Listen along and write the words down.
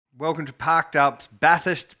Welcome to Parked Up's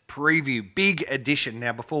Bathurst Preview, big edition.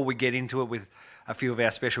 Now, before we get into it with a few of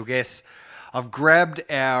our special guests, I've grabbed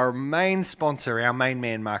our main sponsor, our main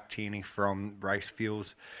man, Mark Tierney from Race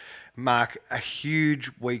Fuels. Mark, a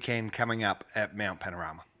huge weekend coming up at Mount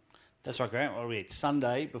Panorama. That's right, Grant. What are we at?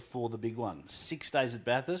 Sunday before the big one. 6 days at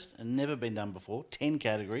Bathurst and never been done before. 10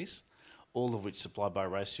 categories, all of which supplied by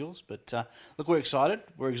Race Fuels. But look, we're excited.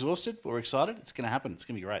 We're exhausted. But we're excited. It's going to happen. It's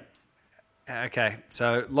going to be great. Okay,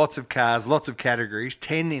 so lots of cars, lots of categories,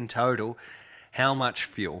 10 in total. How much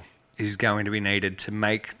fuel is going to be needed to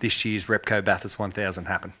make this year's Repco Bathurst 1000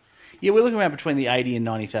 happen? Yeah, we're looking around between the 80 and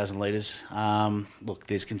 90,000 litres. Look,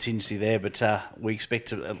 there's contingency there, but we expect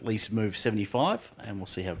to at least move 75, and we'll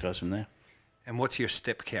see how it goes from there. And what's your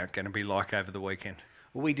step count going to be like over the weekend?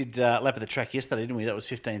 Well, we did lap of the track yesterday, didn't we? That was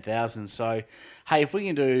 15,000. So, hey, if we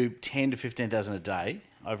can do 10 to 15,000 a day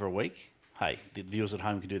over a week, hey, the viewers at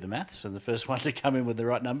home can do the maths, and the first one to come in with the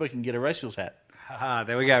right number can get a Race Fuels hat.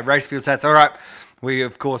 There we go, Race Fuels hats. All right. We,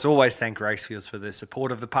 of course, always thank Race Fuels for the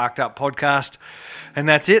support of the Parked Up podcast. And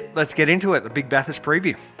that's it. Let's get into it, the Big Bathurst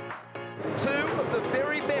Preview. Two of the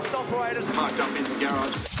very best operators Parked up in the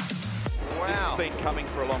garage. Wow. This has been coming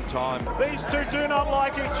for a long time. These two do not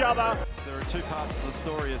like each other. There are two parts of the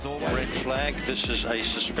story as always. Red flag, this is a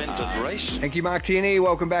suspended race. Thank you, Mark Tierney.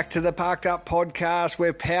 Welcome back to the Parked Up podcast.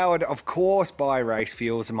 We're powered, of course, by Race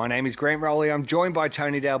Fuels. And my name is Grant Rowley. I'm joined by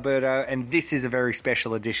Tony D'Alberto, and this is a very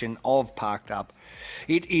special edition of Parked Up.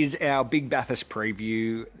 It is our Big Bathurst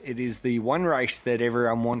preview. It is the one race that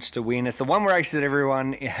everyone wants to win. It's the one race that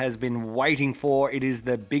everyone has been waiting for. It is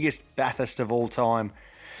the biggest Bathurst of all time.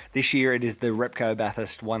 This year it is the Repco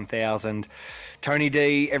Bathurst 1000. Tony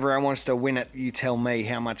D, everyone wants to win it. You tell me,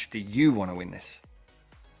 how much do you want to win this?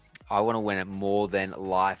 I want to win it more than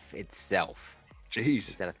life itself. Jeez.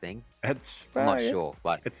 Is that a thing? It's, I'm not sure,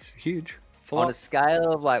 but it's huge. It's on a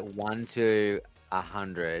scale of like 1 to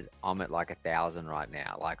 100, I'm at like 1,000 right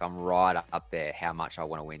now. Like I'm right up there how much I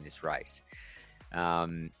want to win this race.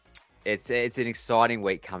 It's an exciting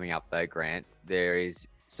week coming up though, Grant. There is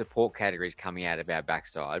support categories coming out of our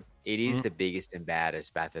backside. It is the biggest and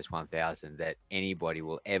baddest Bathurst 1000 that anybody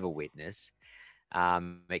will ever witness.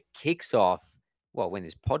 It kicks off, well, when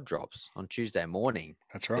this pod drops on Tuesday morning.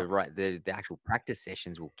 That's right. The actual practice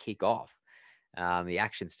sessions will kick off. The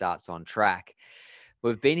action starts on track.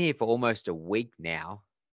 We've been here for almost a week now,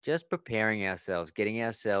 just preparing ourselves, getting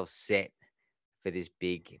ourselves set for this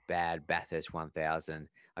big, bad Bathurst 1000.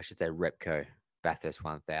 I should say Repco Bathurst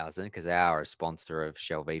 1000, because they are a sponsor of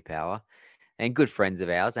Shell V-Power and good friends of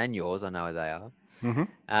ours and yours. I know they are.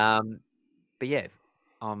 But yeah,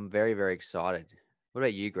 I'm very, very excited. What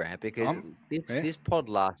about you, Grant? Because this pod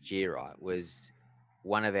last year, right, was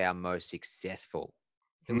one of our most successful.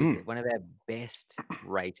 It was one of our best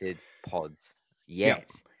rated pods yet.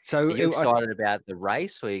 Yeah. So are you excited about the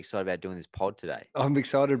race, or are you excited about doing this pod today? I'm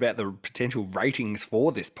excited about the potential ratings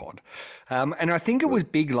for this pod. And I think it was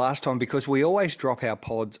big last time because we always drop our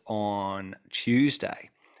pods on Tuesday,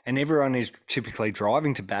 and everyone is typically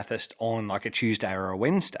driving to Bathurst on like a Tuesday or a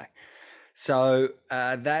Wednesday. So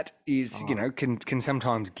that is, can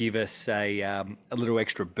sometimes give us a little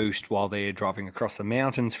extra boost while they're driving across the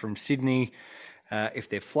mountains from Sydney, if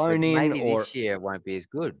they're flown in. Maybe this year it won't be as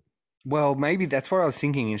good. Well, maybe that's what I was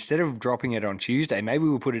thinking. Instead of dropping it on Tuesday, maybe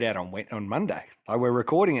we'll put it out on Monday. Like we're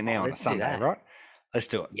recording it now on a Sunday, right? Let's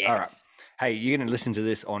do it. Yes. All right. Hey, you're going to listen to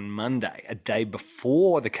this on Monday, a day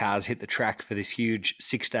before the cars hit the track for this huge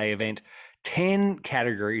 6-day event. 10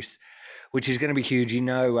 categories, which is going to be huge.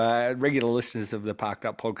 Regular listeners of the Parked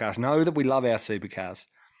Up podcast know that we love our supercars.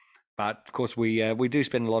 But, of course, we do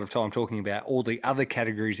spend a lot of time talking about all the other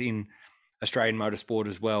categories in Australian motorsport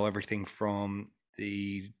as well, everything from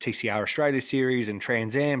the TCR Australia Series and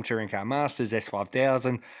Trans Am, Touring Car Masters,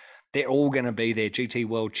 S5000. They're all going to be there. GT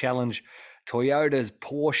World Challenge, Toyotas,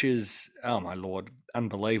 Porsches. Oh, my Lord.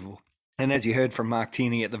 Unbelievable. And as you heard from Mark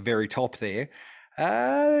Tierney at the very top there,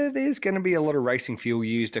 there's going to be a lot of racing fuel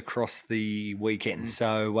used across the weekend.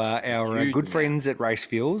 So our good friends at Race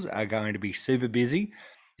Fuels are going to be super busy.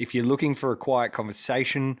 If you're looking for a quiet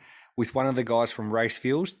conversation with one of the guys from Race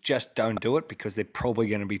Fuels, just don't do it because they're probably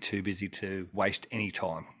going to be too busy to waste any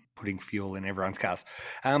time putting fuel in everyone's cars.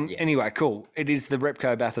 Anyway, cool. It is the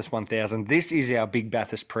Repco Bathurst 1000. This is our big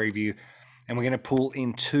Bathurst preview, and we're going to pull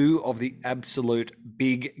in two of the absolute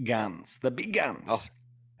big guns. The big guns. Oh,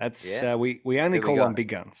 that's we only call them big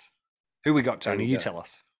guns. Who we got, Tony? You tell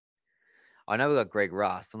us. I know we got Greg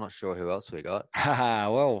Rust. I'm not sure who else we got.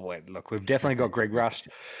 Well, look, we've definitely got Greg Rust.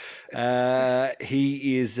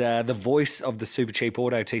 He is the voice of the Super Cheap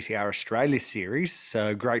Auto TCR Australia Series,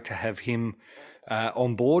 so great to have him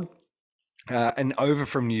on board. and over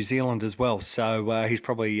from New Zealand as well. So he's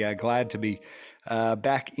probably glad to be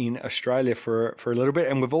back in Australia for a little bit.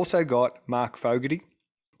 And we've also got Mark Fogarty,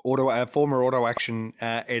 former Auto Action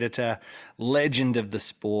editor, legend of the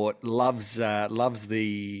sport, loves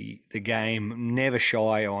the game, never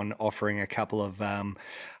shy on offering a couple of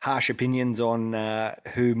harsh opinions on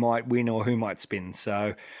who might win or who might spin.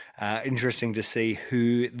 So interesting to see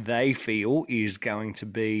who they feel is going to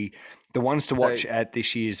be the ones to watch at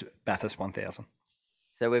this year's Bathurst 1000.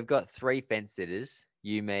 So we've got 3 fence sitters,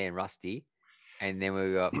 you, me, and Rusty, and then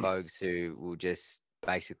we've got folks who will just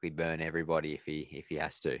basically burn everybody if he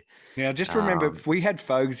has to. Now, just remember, if we had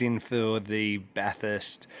Fogs in for the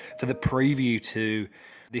Bathurst, for the preview to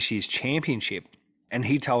this year's championship, and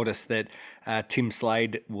he told us that Tim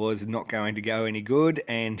Slade was not going to go any good,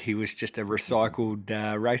 and he was just a recycled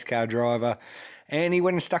race car driver, and he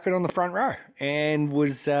went and stuck it on the front row and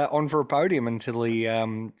was on for a podium until he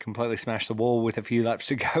completely smashed the wall with a few laps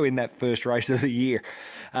to go in that first race of the year.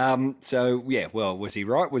 So, yeah, well, was he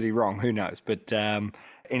right? Was he wrong? Who knows? But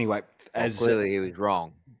anyway, clearly he was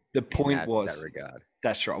wrong. The point was that regard.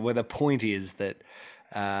 That's right. Well, the point is that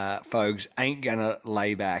Fogs ain't going to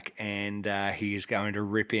lay back, and he is going to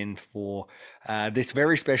rip in for this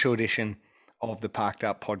very special edition of the Parked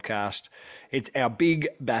Up podcast. It's our big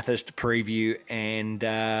Bathurst preview, and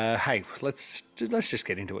hey, let's just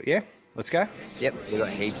get into it. Yeah, let's go. Yep, we've got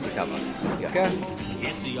heaps to cover. Let's go.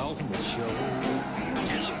 It's the ultimate show. And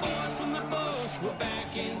the boys from the bush were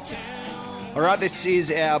back in town. All right, this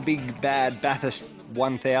is our big bad Bathurst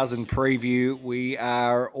 1000 preview. We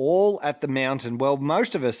are all at the mountain. Well,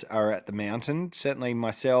 most of us are at the mountain. Certainly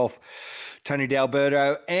myself, Tony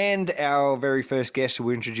D'Alberto, and our very first guest who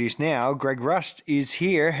we introduce now, Greg Rust, is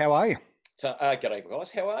here. How are you? So, g'day,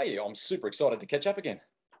 guys. How are you? I'm super excited to catch up again.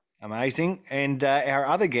 Amazing. And our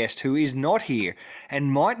other guest who is not here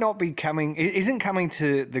and might not be coming, isn't coming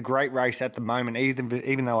to the great race at the moment,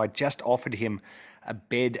 even though I just offered him a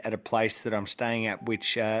bed at a place that I'm staying at,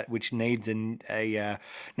 which needs a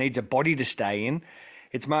body to stay in.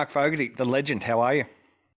 It's Mark Fogarty, the legend. How are you?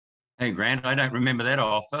 Hey, Grant, I don't remember that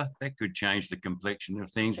offer. That could change the complexion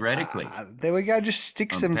of things radically. There we go. Just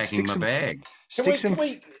stick some bag.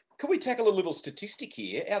 Can we tackle a little statistic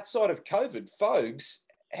here? Outside of COVID, Fogs,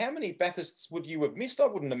 how many Bathursts would you have missed? I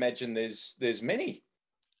wouldn't imagine there's many.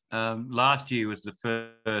 Last year was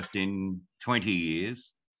the first in 20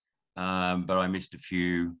 years. But I missed a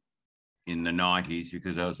few in the 90s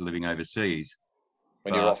because I was living overseas.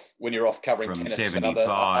 When you're off covering tennis and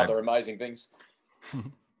other amazing things.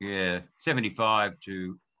 Yeah, 75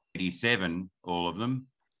 to 87, all of them.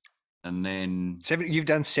 And then... You've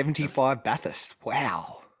done 75 Bathursts.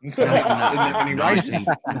 Wow. Any races?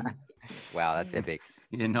 Wow, that's epic.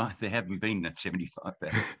 Yeah, no, there haven't been 75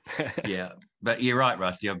 Bathursts. Yeah, but you're right,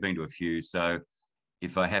 Rusty. I've been to a few, so...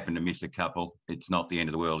 If I happen to miss a couple, it's not the end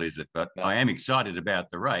of the world, is it? But no. I am excited about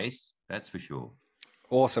the race, that's for sure.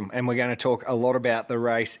 Awesome. And we're going to talk a lot about the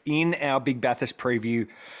race in our Big Bathurst preview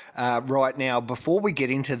right now. Before we get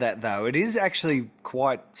into that, though, it is actually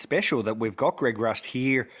quite special that we've got Greg Rust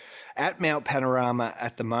here at Mount Panorama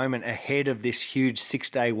at the moment ahead of this huge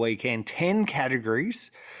 6-day weekend. 10 categories.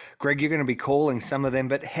 Greg, you're going to be calling some of them,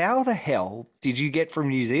 but how the hell did you get from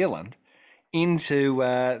New Zealand into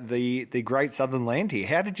the great southern land here?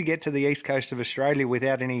 How did you get to the east coast of Australia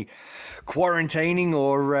without any quarantining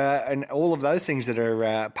or and all of those things that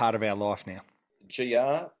are part of our life now?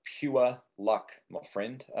 GR, pure luck, my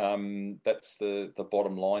friend. That's the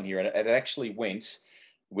bottom line here. And it actually went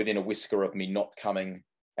within a whisker of me not coming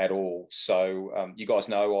at all. So you guys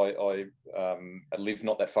know I live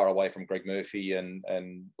not that far away from Greg Murphy and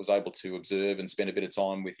was able to observe and spend a bit of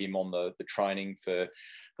time with him on the training for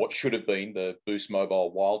what should have been the Boost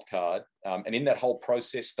Mobile wildcard. And in that whole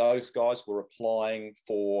process, those guys were applying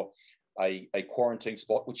for a quarantine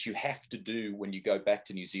spot, which you have to do when you go back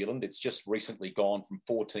to New Zealand. It's just recently gone from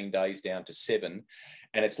 14 days down to 7.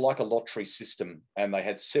 And it's like a lottery system. And they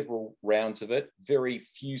had several rounds of it, very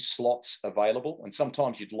few slots available. And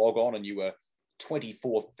sometimes you'd log on and you were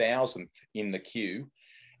 24,000th in the queue.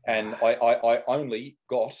 And I only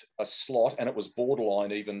got a slot, and it was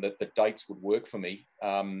borderline even that the dates would work for me.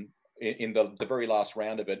 In the very last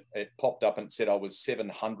round of it, it popped up and said I was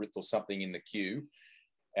 700th or something in the queue.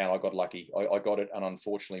 And I got lucky. I got it, and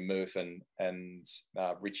unfortunately, Murph and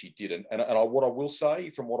Richie didn't. And what I will say,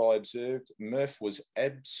 from what I observed, Murph was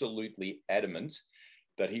absolutely adamant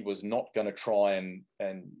that he was not going to try and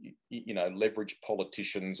leverage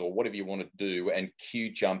politicians or whatever you want to do and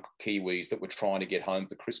queue jump Kiwis that were trying to get home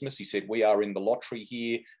for Christmas. He said, we are in the lottery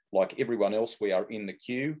here. Like everyone else, we are in the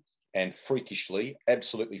queue. And freakishly,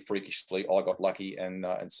 absolutely freakishly, I got lucky, and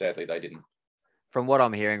sadly they didn't. From what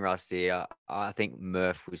I'm hearing, Rusty, I think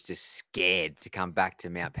Murph was just scared to come back to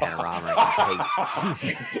Mount Panorama and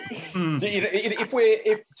compete.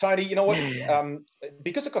 if Tony, you know what?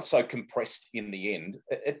 Because it got so compressed in the end,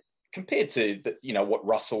 compared to what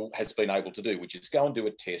Russell has been able to do, which is go and do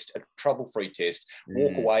a test, a trouble-free test,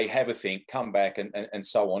 walk away, have a think, come back, and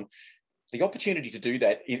so on. The opportunity to do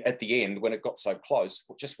that at the end when it got so close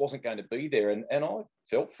just wasn't going to be there. And I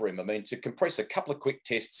felt for him. I mean, to compress a couple of quick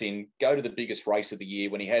tests in, go to the biggest race of the year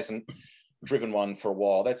when he hasn't driven one for a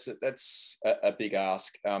while, that's a big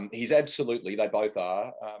ask. He's absolutely, they both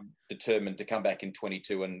are, determined to come back in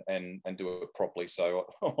 22 and do it properly. So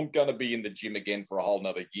I'm going to be in the gym again for a whole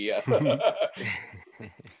nother year.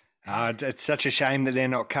 It's such a shame that they're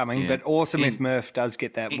not coming, but awesome if Murph does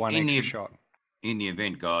get that one extra shot. In the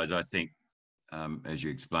event, guys, I think, as you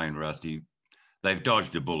explained, Rusty, they've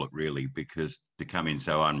dodged a bullet, really, because to come in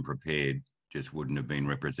so unprepared just wouldn't have been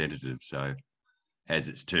representative. So as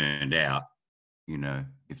it's turned out,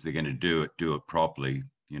 if they're going to do it properly,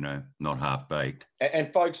 not half-baked.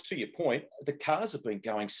 And folks, to your point, the cars have been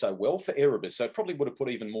going so well for Erebus, so it probably would have put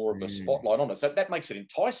even more of a spotlight on it. So that makes it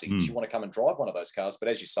enticing because you want to come and drive one of those cars. But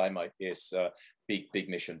as you say, mate, yes, big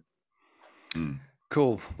mission.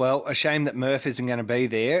 Cool. Well, a shame that Murph isn't going to be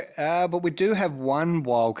there, but we do have one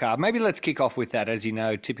wild card. Maybe let's kick off with that. As you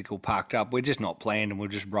know, typical Parked Up. We're just not planned and we'll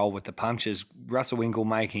just roll with the punches. Russell Ingall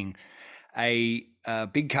making a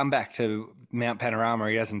big comeback to Mount Panorama.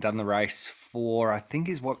 He hasn't done the race for, I think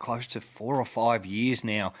is close to 4 or 5 years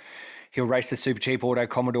now. He'll race the Super Cheap Auto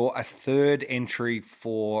Commodore, a third entry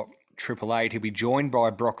for Triple Eight. He'll be joined by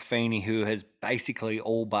Brock Feeney, who has basically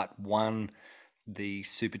all but won the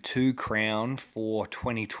Super 2 crown for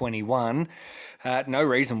 2021. No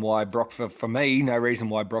reason why Brock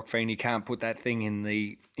Feeney can't put that thing in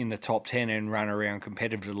the top 10 and run around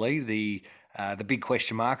competitively. The big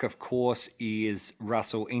question mark, of course, is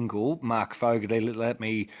Russell Ingall. Mark Fogarty, let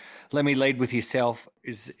me lead with yourself.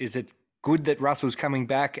 Is it good that Russell's coming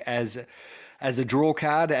back as a draw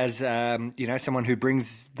card, as someone who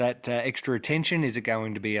brings that extra attention? Is it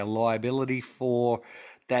going to be a liability for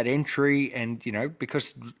that entry? And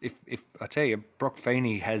because if I tell you, Brock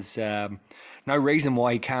Feeney has no reason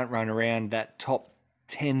why he can't run around that top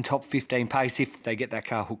 10, top 15 pace if they get that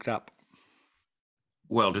car hooked up.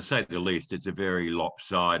 Well, to say the least, it's a very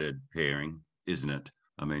lopsided pairing, isn't it?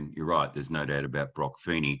 I mean, you're right. There's no doubt about Brock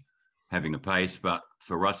Feeney having a pace, but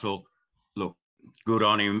for Russell, look, good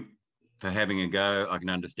on him for having a go. I can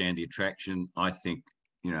understand the attraction. I think,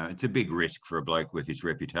 it's a big risk for a bloke with his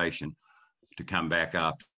reputation to come back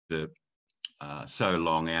after so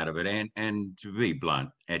long out of it. And to be blunt,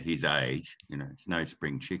 at his age, it's no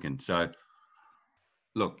spring chicken. So,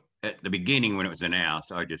 look, at the beginning when it was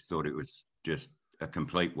announced, I just thought it was just a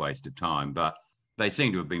complete waste of time. But they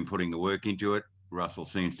seem to have been putting the work into it. Russell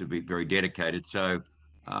seems to be very dedicated. So,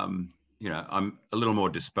 I'm a little more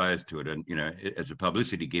disposed to it. And, as a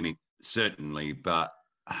publicity gimmick, certainly. But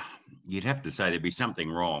you'd have to say there'd be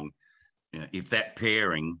something wrong if that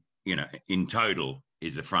pairing, in total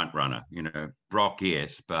is a front runner. Brock,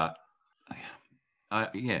 yes, but I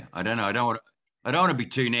don't know. I don't want to be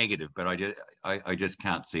too negative, but I just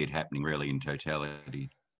can't see it happening really in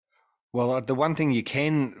totality. Well, the one thing you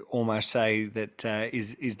can almost say that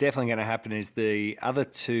is definitely going to happen is the other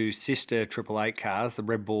two sister Triple Eight cars, the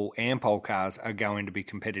Red Bull Ampol cars, are going to be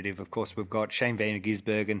competitive. Of course, we've got Shane Van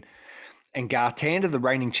Gisbergen and Garth Tander, the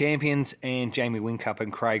reigning champions, and Jamie Whincup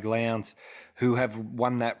and Craig Lowndes, who have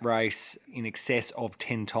won that race in excess of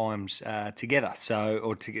 10 times together,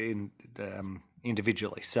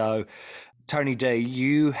 individually. So, Tony D,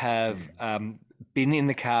 you have been in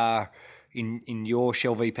the car in your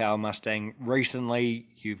Shell V-Power Mustang recently.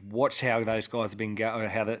 You've watched how those guys have been going,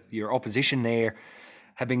 your opposition there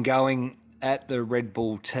have been going at the Red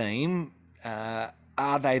Bull team.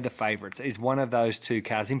 Are they the favourites? Is one of those two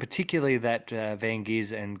cars, in particular that Van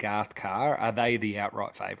Giz and Garth car, are they the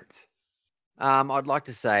outright favourites? I'd like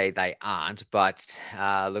to say they aren't, but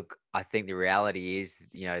look, I think the reality is,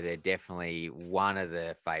 they're definitely one of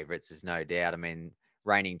the favourites. There's no doubt. I mean,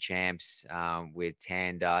 reigning champs with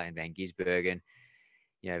Tander and Van Gisbergen.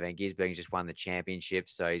 Van Gisbergen's just won the championship,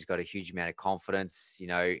 so he's got a huge amount of confidence.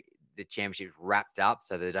 The championship's wrapped up,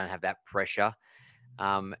 so they don't have that pressure.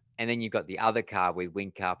 And then you've got the other car with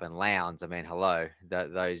Whincup and Lowndes. I mean, hello,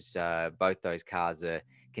 both those cars are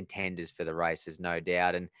contenders for the race, there's no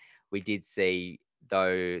doubt. And we did see,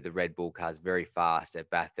 though, the Red Bull cars very fast at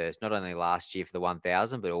Bathurst, not only last year for the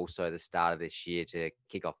 1000, but also the start of this year to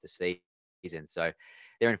kick off the season. So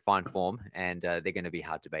they're in fine form, and they're going to be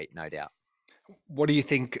hard to beat, no doubt. What do you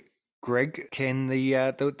think, Greg? Can the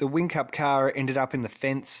Whincup car ended up in the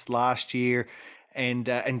fence last year, and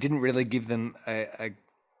didn't really give them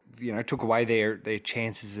took away their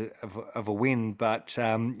chances of a win. But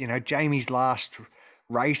Jamie's last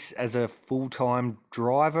race as a full-time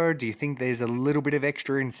driver, do you think there's a little bit of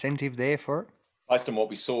extra incentive there for it? Based on what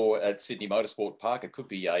we saw at Sydney Motorsport Park, it could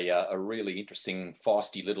be a really interesting,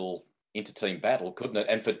 feisty little inter-team battle, couldn't it?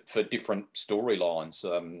 And for different storylines.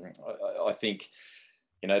 I think,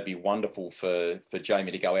 it'd be wonderful for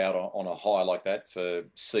Jamie to go out on a high like that. For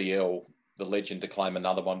CL, the legend, to claim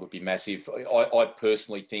another one would be massive. I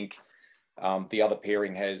personally think the other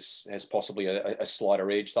pairing has possibly a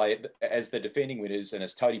slighter edge. As the defending winners, and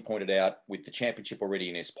as Tony pointed out, with the championship already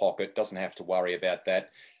in his pocket, doesn't have to worry about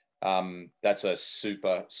that. That's a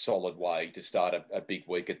super solid way to start a big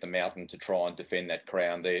week at the Mountain to try and defend that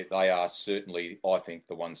crown. They are certainly, I think,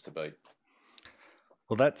 the ones to beat.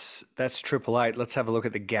 Well, that's 888. Let's have a look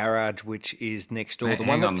at the Garage, which is next door.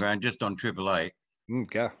 Hang on, Grant, just on 888.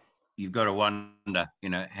 Go. You've got to wonder,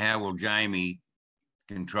 how will Jamie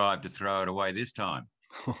contrive to throw it away this time?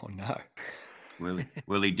 Oh, no.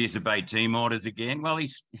 Will he disobey team orders again? Well,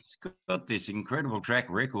 he's got this incredible track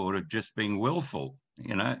record of just being willful,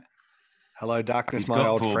 Hello, Darkness, my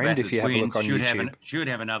old friend, if you have a look on YouTube. Should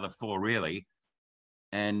have another 4, really.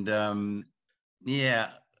 And, they're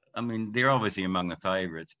obviously among the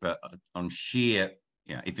favourites, but on sheer,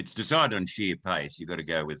 if it's decided on sheer pace, you've got to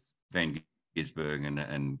go with Van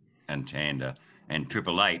Gisbergen and Tander. And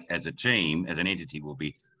 888 as a team, as an entity, will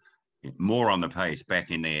be more on the pace back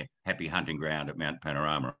in their happy hunting ground at Mount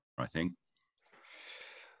Panorama, I think.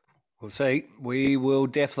 We'll see. We will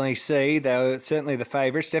definitely see. They're certainly the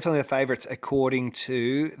favourites. Definitely the favourites according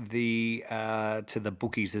to the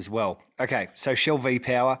bookies as well. Okay, so Shell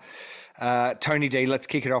V-Power. Tony D, let's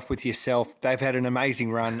kick it off with yourself. They've had an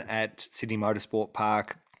amazing run at Sydney Motorsport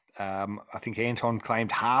Park. I think Anton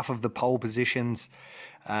claimed half of the pole positions,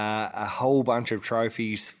 a whole bunch of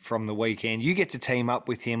trophies from the weekend. You get to team up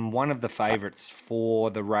with him, one of the favourites for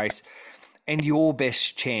the race, and your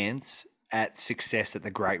best chance at success at the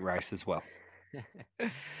great race as well.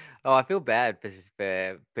 I feel bad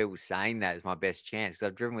for people saying that is my best chance, because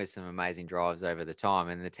I've driven with some amazing drivers over the time,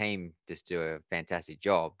 and the team just do a fantastic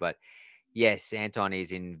job. But yes, Anton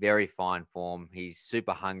is in very fine form. He's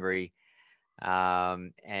super hungry,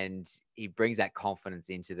 and he brings that confidence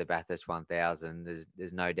into the Bathurst 1000.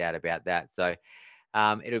 There's no doubt about that. So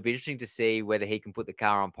it'll be interesting to see whether he can put the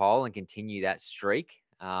car on pole and continue that streak.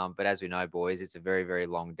 But as we know, boys, it's a very, very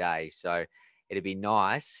long day. So it'd be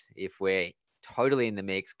nice if we're totally in the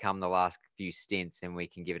mix come the last few stints and we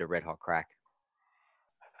can give it a red hot crack.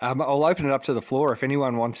 I'll open it up to the floor. If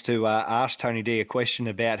anyone wants to ask Tony D a question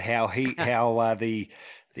about how what the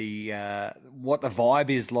vibe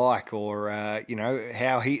is like, or how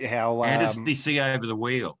does he see over the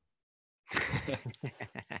wheel?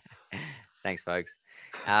 Thanks, folks.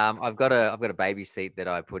 I've got a baby seat that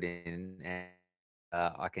I put in, and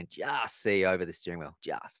I can just see over the steering wheel.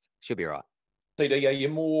 Just should be right. TD, are you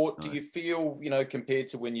more? Do you feel, compared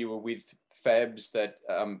to when you were with Fabs, that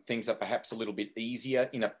things are perhaps a little bit easier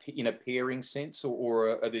in a pairing sense,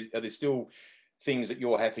 or are there still things that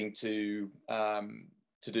you're having to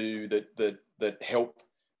do that help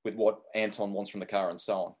with what Anton wants from the car and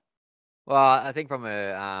so on? Well, I think from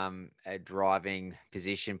a driving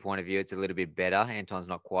position point of view, it's a little bit better. Anton's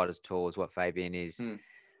not quite as tall as what Fabian is.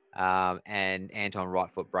 And Anton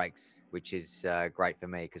right foot brakes, which is great for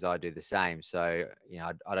me because I do the same. So,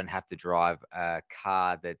 I don't have to drive a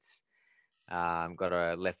car that's got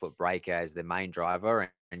a left foot braker as the main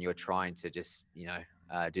driver, and you're trying to just,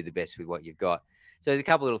 do the best with what you've got. So there's a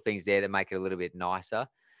couple little things there that make it a little bit nicer.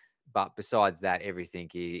 But besides that, everything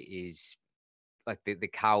is like the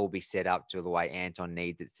car will be set up to the way Anton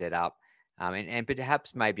needs it set up. And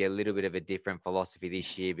perhaps maybe a little bit of a different philosophy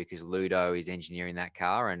this year because Ludo is engineering that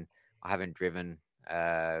car, and I haven't driven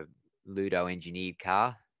a Ludo engineered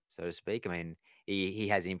car, so to speak. I mean, he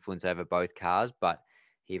has influence over both cars, but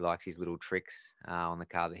he likes his little tricks on the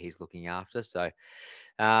car that he's looking after. So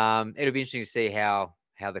it'll be interesting to see how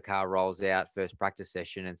the car rolls out first practice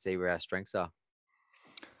session and see where our strengths are.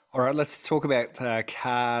 All right, let's talk about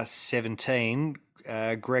car 17.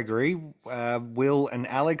 Gregory, Will and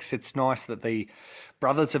Alex. It's nice that the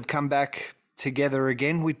brothers have come back together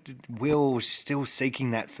again. Will still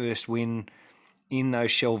seeking that first win in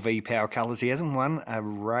those Shell V-Power colours. He hasn't won a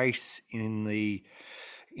race in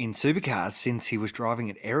supercars since he was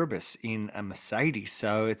driving at Erebus in a Mercedes.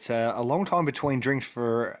 So it's a long time between drinks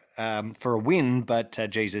for a win, but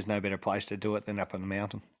geez, there's no better place to do it than up on the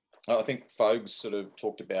mountain. I think Fogues sort of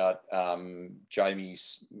talked about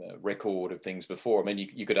Jamie's record of things before. I mean,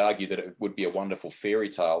 you could argue that it would be a wonderful fairy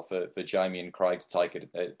tale for Jamie and Craig to take it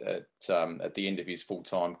at the end of his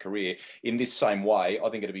full-time career. In this same way, I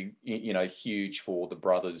think it'd be, huge for the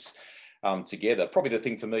brothers together. Probably the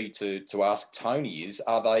thing for me to ask Tony is,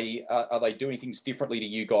 are they doing things differently to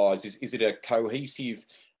you guys? Is it a cohesive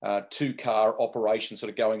two-car operation sort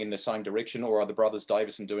of going in the same direction, or are the brothers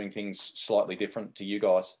Davison doing things slightly different to you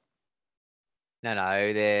guys? No,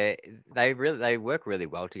 they work really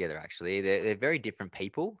well together. Actually, they're very different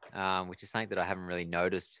people, which is something that I haven't really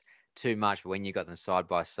noticed too much. But when you got them side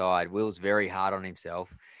by side, Will's very hard on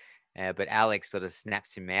himself, but Alex sort of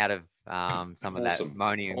snaps him out of some of that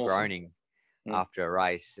moaning and groaning after a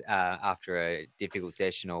race, after a difficult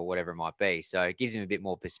session or whatever it might be. So it gives him a bit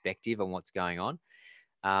more perspective on what's going on.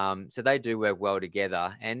 So they do work well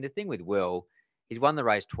together. And the thing with Will, he's won the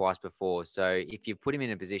race twice before. So if you put him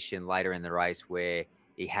in a position later in the race where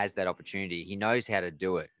he has that opportunity, he knows how to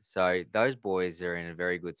do it. So those boys are in a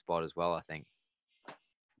very good spot as well, I think.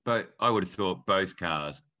 But I would have thought both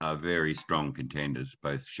cars are very strong contenders,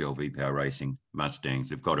 both Shell V-Power Racing Mustangs.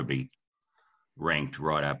 They've got to be ranked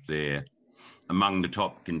right up there among the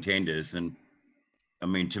top contenders. And I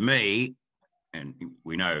mean, to me, and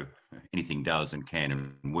we know anything does and can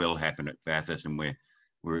and will happen at Bathurst, and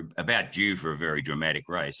we're about due for a very dramatic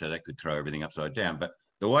race, so that could throw everything upside down. But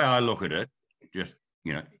the way I look at it, just,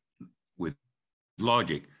 with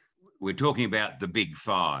logic, we're talking about the big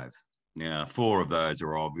five. Now, 4 of those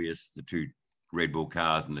are obvious, the 2 Red Bull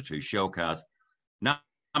cars and the 2 Shell cars.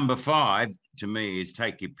 Number 5, to me, is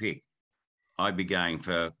take your pick. I'd be going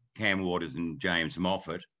for Cam Waters and James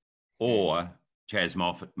Moffat, or Chaz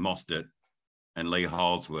Mostert and Lee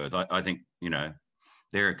Holdsworth. I think,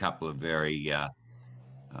 they're a couple of very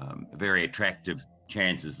attractive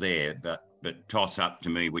chances there, but toss up to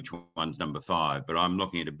me which one's number 5. But I'm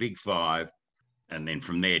looking at a big 5, and then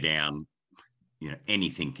from there down,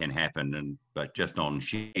 anything can happen. But just on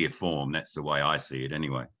sheer form, that's the way I see it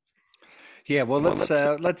anyway. Yeah, well,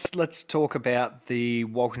 let's talk about the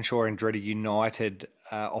Walkinshaw Andretti United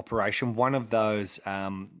operation. One of those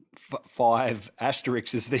 5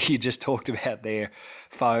 asterisks that you just talked about there,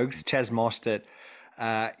 folks. Chaz Mostert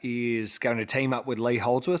is going to team up with Lee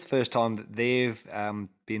Holdsworth. First time that they've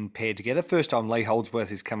been paired together. First time Lee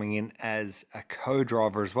Holdsworth is coming in as a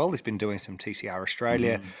co-driver as well. He's been doing some TCR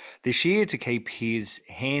Australia this year to keep his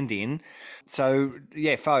hand in. So,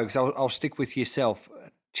 yeah, folks, I'll stick with yourself.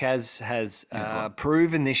 Chaz has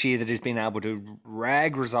proven this year that he's been able to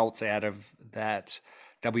rag results out of that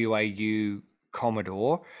WAU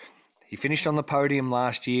Commodore. He finished on the podium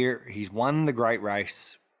last year. He's won the great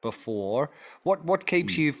race before. What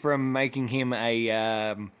keeps you from making him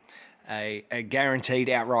a guaranteed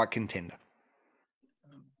outright contender?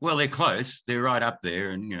 Well, they're close. They're right up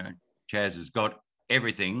there, and Chaz has got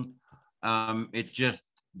everything. It's just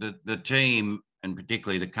the team, and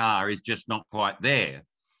particularly the car, is just not quite there.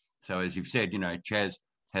 So as you've said, Chaz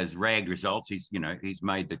has ragged results. He's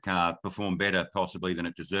made the car perform better possibly than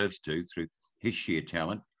it deserves to through his sheer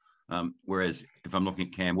talent. Whereas if I'm looking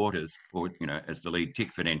at Cam Waters, or as the lead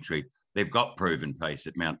Tickford entry, they've got proven pace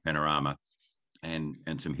at Mount Panorama and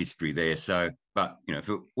some history there. So, but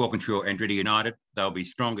for Walkinshaw Andretti United, they'll be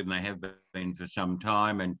stronger than they have been for some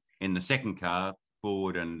time. And in the second car,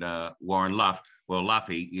 Ford and Warren Luff, well,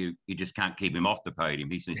 Luffy, you just can't keep him off the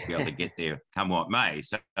podium. He seems to be able to get there come what may.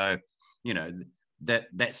 So,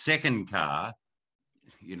 that second car,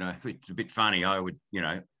 it's a bit funny. I would,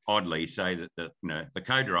 oddly say that the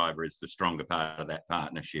co-driver is the stronger part of that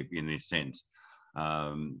partnership in this sense.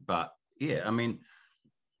 But yeah, I mean,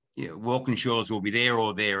 Walkinshaws will be there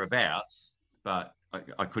or thereabouts, but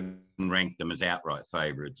I couldn't rank them as outright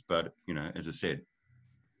favourites. But as I said,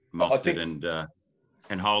 Mostert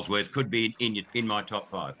and Holdsworth could be in my top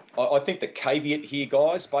 5. I think the caveat here,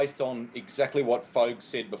 guys, based on exactly what Fogues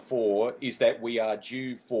said before, is that we are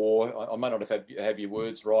due for, I may not have your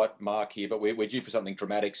words right, Mark, here, but we're due for something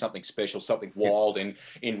dramatic, something special, something wild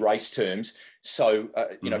in race terms. So,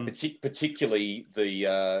 particularly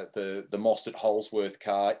the Mostert Holdsworth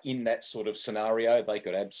car, in that sort of scenario, they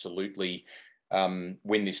could absolutely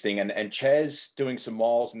win this thing. And Chaz doing some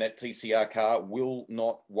miles in that TCR car will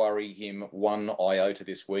not worry him one iota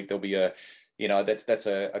this week. There'll be that's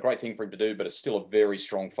a great thing for him to do, but it's still a very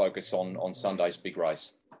strong focus on Sunday's big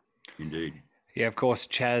race. Indeed. Yeah, of course,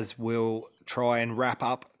 Chaz will try and wrap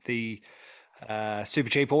up the Super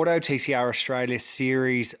Cheap Auto TCR Australia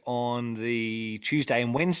series on the Tuesday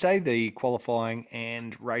and Wednesday. The qualifying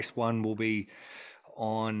and race 1 will be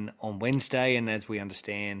on Wednesday, and as we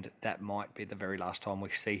understand, that might be the very last time we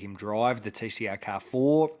see him drive the TCR car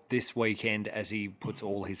for this weekend, as he puts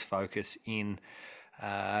all his focus in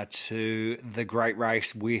to the great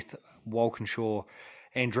race with Walkinshaw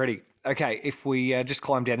Andretti. Okay, if we just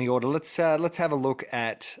climb down the order, let's have a look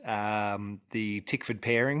at the Tickford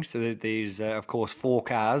pairing. So there's of course 4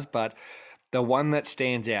 cars, but the one that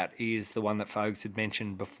stands out is the one that Fogues had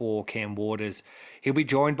mentioned before, Cam Waters. He'll be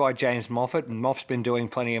joined by James Moffat, and Moff's been doing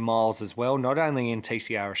plenty of miles as well, not only in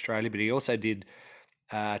TCR Australia, but he also did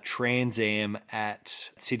Trans Am at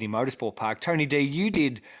Sydney Motorsport Park. Tony D, you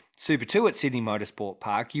did Super 2 at Sydney Motorsport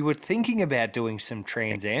Park. You were thinking about doing some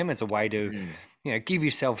Trans Am as a way to give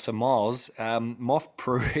yourself some miles.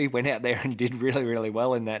 Moff he went out there and did really, really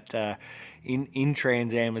well in that in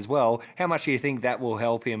Trans Am as well. How much do you think that will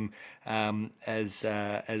help him as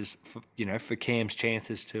for Cam's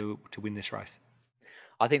chances to win this race?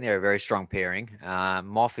 I think they're a very strong pairing.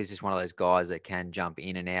 Moff is just one of those guys that can jump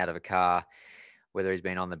in and out of a car, whether he's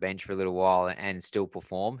been on the bench for a little while, and still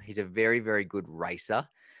perform. He's a very, very good racer.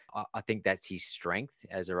 I think that's his strength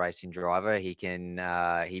as a racing driver.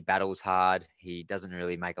 He battles hard. He doesn't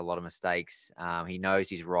really make a lot of mistakes. He knows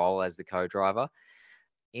his role as the co-driver.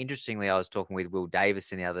 Interestingly, I was talking with Will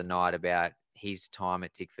Davison the other night about his time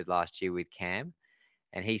at Tickford last year with Cam,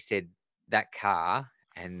 and he said that car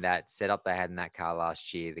and that setup they had in that car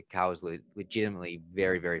last year, the car was legitimately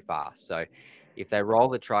very, very fast. So if they roll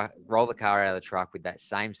the car out of the truck with that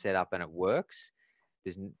same setup and it works,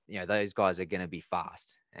 those guys are going to be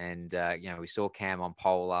fast. And, we saw Cam on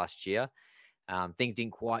pole last year. Things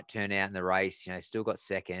didn't quite turn out in the race, still got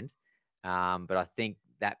second. But I think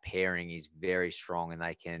that pairing is very strong,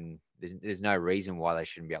 and there's no reason why they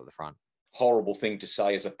shouldn't be up the front. Horrible thing to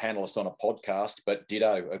say as a panelist on a podcast, but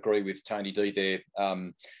ditto, agree with Tony D there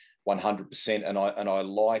 100%. And I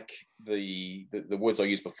like the words I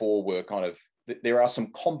used before were kind of, there are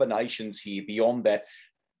some combinations here beyond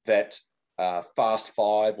that fast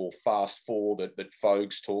 5 or fast 4 that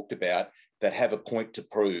Fogues talked about that have a point to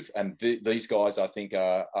prove. And these guys, I think,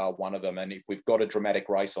 are one of them. And if we've got a dramatic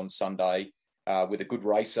race on Sunday with a good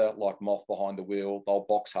racer like Moff behind the wheel, they'll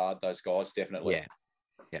box hard, those guys, definitely. Yeah.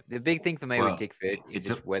 The big thing for me with Tickford is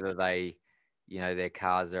just whether they, their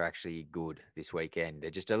cars are actually good this weekend. They're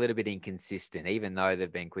just a little bit inconsistent. Even though they've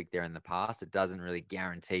been quick there in the past, it doesn't really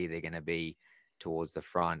guarantee they're going to be towards the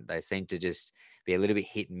front. They seem to just be a little bit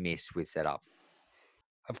hit and miss with setup.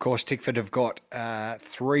 Of course, Tickford have got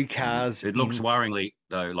 3 cars. It looks worryingly,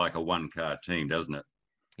 though, like a one-car team, doesn't it?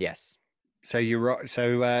 Yes. So you're right.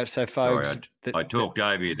 So Fogues. Sorry, I talked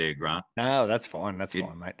over you there, Grant. No, that's fine. That's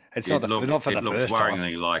fine, mate. It's not for the first time. It looks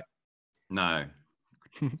worryingly like, no,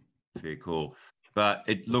 fair call. But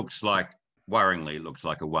it looks like, worryingly, it looks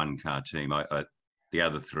like a one-car team. The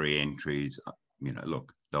other 3 entries,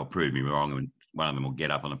 look, they'll prove me wrong, and one of them will get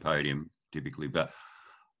up on the podium typically. But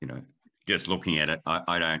just looking at it,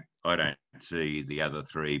 I don't see the other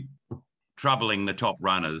 3 troubling the top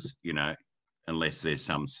runners. Unless there's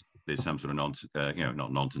some sort of nonsense,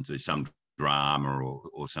 not nonsense. There's some drama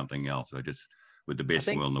or something else. So just with the best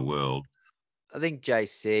will in the world. I think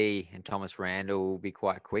JC and Thomas Randall will be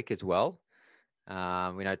quite quick as well.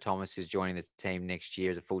 We know Thomas is joining the team next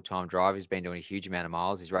year as a full-time driver. He's been doing a huge amount of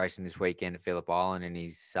miles. He's racing this weekend at Phillip Island in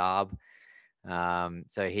his Saab.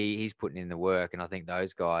 So he's putting in the work, and I think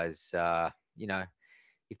those guys,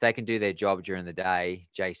 if they can do their job during the day,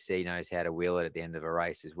 JC knows how to wheel it at the end of a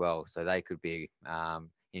race as well. So they could be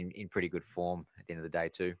in pretty good form at the end of the day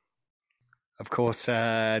too. Of course,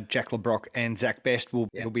 Jack LeBrock and Zach Best will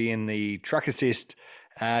be in the Truck Assist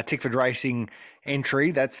Tickford Racing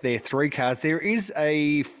entry. That's their 3 cars. There is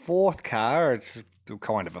a 4th car. It's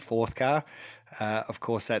kind of a 4th car. Of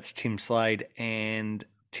course, that's Tim Slade and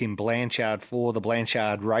Tim Blanchard for the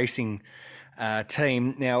Blanchard Racing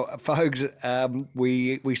team. Now, folks,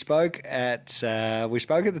 we spoke at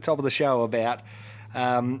the top of the show about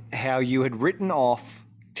how you had written off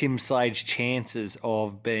Tim Slade's chances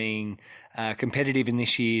of being competitive in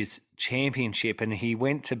this year's championship, and he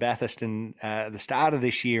went to Bathurst at the start of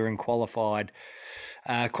this year and qualified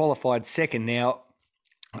second. Now,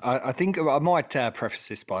 I think I might preface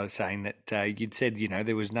this by saying that you'd said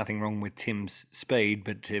there was nothing wrong with Tim's speed,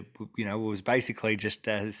 but it was basically just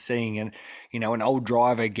seeing an old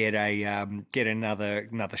driver get another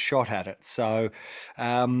shot at it. So,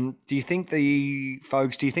 do you think the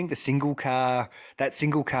single car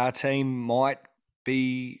team might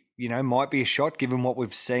be a shot, given what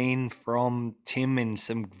we've seen from Tim in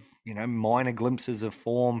some minor glimpses of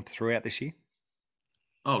form throughout this year?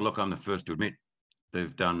 Oh, look, I'm the first to admit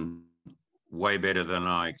they've done way better than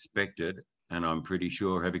I expected. and I'm pretty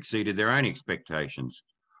sure have exceeded their own expectations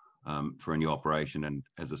for a new operation and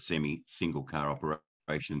as a semi-single car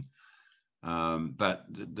operation. But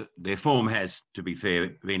their form has, to be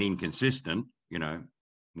fair, been inconsistent. You know,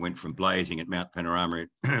 went from blazing at Mount Panorama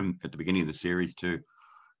at the beginning of the series to,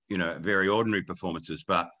 you know, very ordinary performances.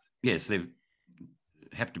 But yes, they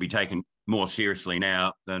have to be taken more seriously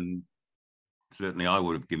now than certainly I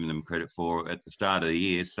would have given them credit for at the start of the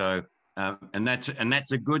year. So, and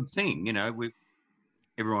that's a good thing. You know,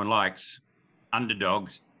 everyone likes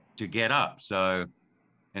underdogs to get up. So,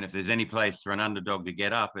 and if there's any place for an underdog to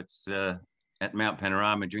get up, it's at Mount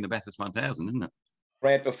Panorama during the Bathurst 1000, isn't it?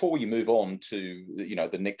 Grant, before you move on to, you know,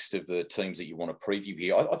 the next of the teams that you want to preview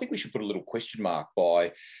here, I think we should put a little question mark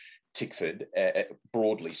by Tickford,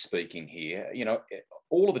 broadly speaking here. You know,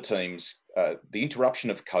 all of the teams, the interruption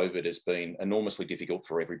of COVID has been enormously difficult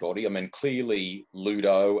for everybody. I mean, clearly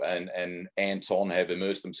Ludo and Anton have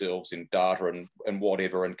immersed themselves in data and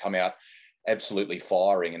whatever and come out absolutely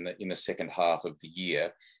firing in the second half of the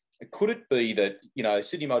year. Could it be that, you know,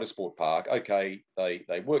 Sydney Motorsport Park, okay,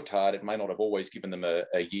 they worked hard. It may not have always given them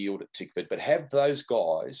a yield at Tickford, but have those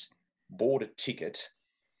guys bought a ticket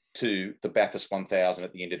to the Bathurst 1000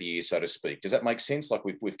 at the end of the year, so to speak? Does that make sense? Like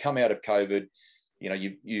we've come out of COVID, you know,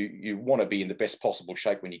 you want to be in the best possible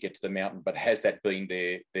shape when you get to the mountain, but has that been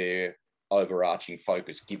their overarching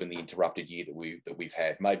focus given the interrupted year that we've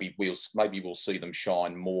had? Maybe we'll see them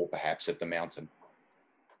shine more perhaps at the mountain.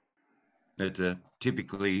 It's a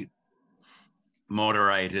typically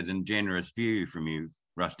moderated and generous view from you,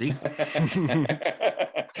 Rusty.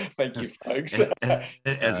 Thank you, folks.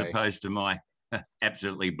 As opposed to my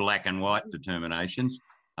absolutely black and white determinations.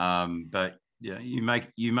 But yeah, you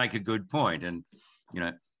make a good point. And, you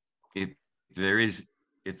know, if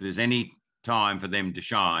there's any time for them to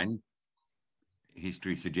shine,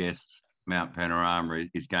 history suggests Mount Panorama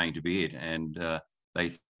is going to be it. And they,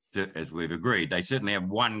 as we've agreed, they certainly have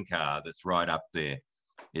one car that's right up there.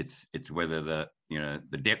 It's whether the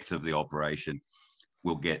depth of the operation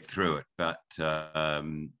will get through it. But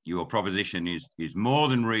your proposition is more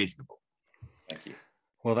than reasonable. Thank you.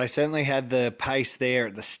 Well, they certainly had the pace there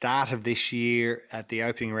at the start of this year at the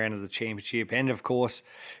opening round of the championship. And, of course,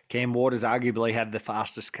 Cam Waters arguably had the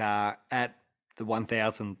fastest car at the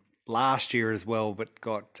 1000 last year as well, but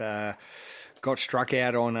got struck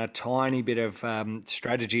out on a tiny bit of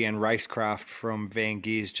strategy and racecraft from Van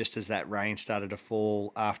Geers just as that rain started to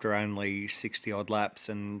fall after only 60-odd laps.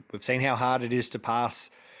 And we've seen how hard it is to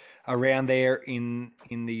pass around there in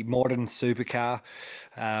the modern supercar.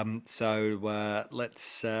 So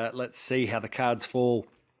let's see how the cards fall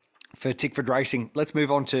for Tickford Racing. Let's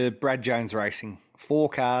move on to Brad Jones Racing. 4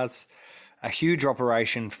 cars, a huge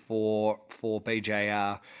operation for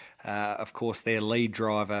BJR. Of course, their lead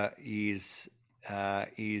driver is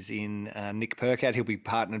in Nick Percat. He'll be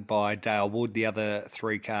partnered by Dale Wood. The other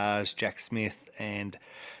 3 cars, Jack Smith and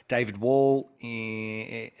David Wall,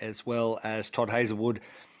 as well as Todd Hazelwood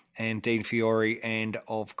and Dean Fiore, and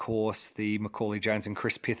of course the Macaulay Jones and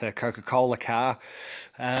Chris Pither Coca-Cola car.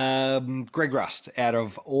 Greg Rust, out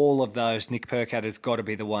of all of those, Nick Percat has got to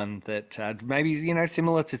be the one that maybe, you know,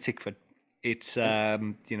 similar to Tickford. It's,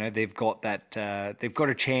 you know, they've got that, they've got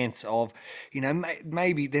a chance of, you know,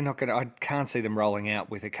 maybe they're not going to, I can't see them rolling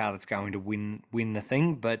out with a car that's going to win the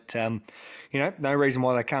thing, but, you know, no reason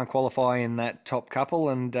why they can't qualify in that top couple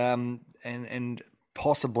and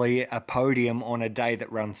possibly a podium on a day that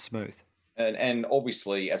runs smooth. And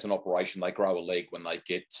obviously, as an operation, they grow a leg when they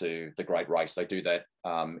get to the great race. They do that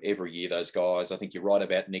every year, those guys. I think you're right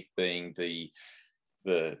about Nick being the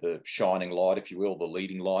shining light, if you will, the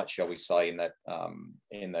leading light, shall we say, in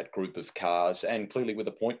that group of cars, and clearly with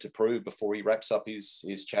a point to prove before he wraps up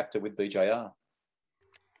his chapter with BJR.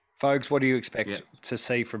 Folks, what do you expect to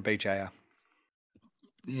see from BJR?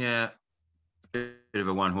 Yeah, bit of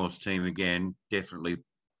a one-horse team again. Definitely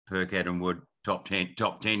Percat and Wood top 10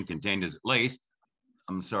 contenders at least.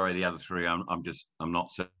 I'm sorry, the other 3, I'm not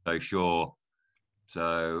so sure.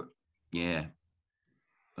 So yeah,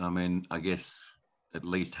 I mean, I guess at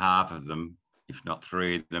least half of them, if not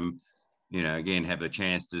 3 of them, you know, again, have the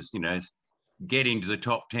chance to, you know, get into the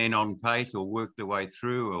top 10 on pace or work their way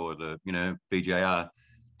through, or BJR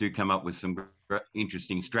do come up with some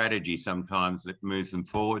interesting strategy sometimes that moves them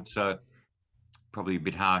forward. So probably a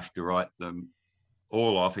bit harsh to write them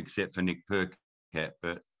all off except for Nick Percat,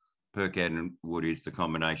 but Percat and Wood is the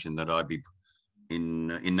combination that I'd be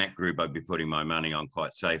in that group. I'd be putting my money on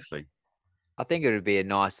quite safely. I think it would be a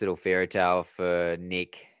nice little fairy tale for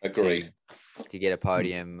Nick. Agreed. To get a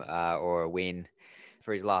podium or a win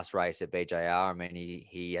for his last race at BJR. I mean,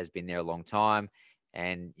 he has been there a long time.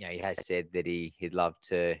 And, he has said that he'd love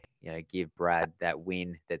to, give Brad that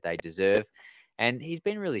win that they deserve. And he's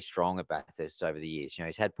been really strong at Bathurst over the years.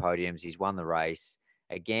 He's had podiums, he's won the race.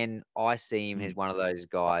 Again, I see him as one of those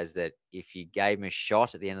guys that if you gave him a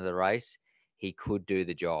shot at the end of the race, he could do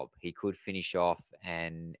the job. He could finish off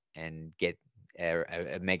and get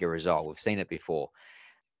a mega result. We've seen it before.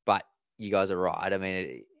 But you guys are right. I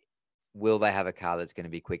mean, will they have a car that's going to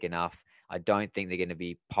be quick enough? I don't think they're going to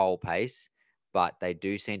be pole pace, but they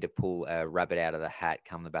do seem to pull a rabbit out of the hat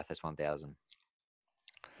come the Bathurst 1000.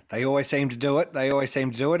 They always seem to do it.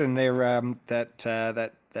 And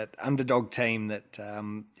they're that underdog team that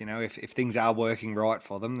if things are working right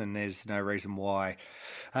for them, then there's no reason why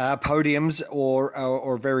podiums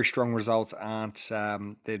or very strong results aren't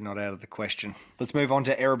they're not out of the question. Let's move on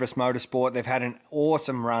to Erebus Motorsport. They've had an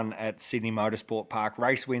awesome run at Sydney Motorsport Park.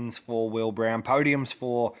 Race wins for Will Brown, podiums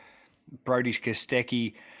for Brody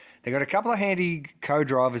Kostecki. They got a couple of handy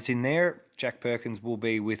co-drivers in there. Jack Perkins will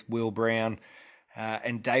be with Will Brown.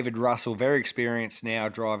 And David Russell, very experienced now,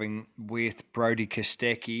 driving with Brody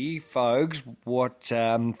Kostecki. Fogues,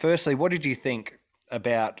 firstly, what did you think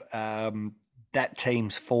about that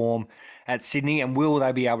team's form at Sydney, and will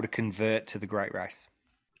they be able to convert to the Great Race?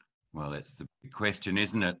 Well, that's the big question,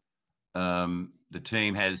 isn't it? The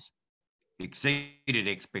team has exceeded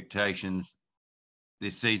expectations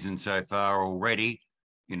this season so far already.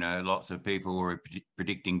 Lots of people were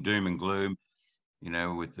predicting doom and gloom,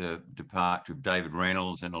 with the departure of David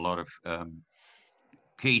Reynolds and a lot of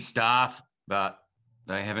key staff, but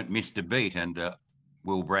they haven't missed a beat. And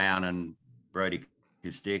Will Brown and Brody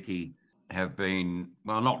Kostecki have been,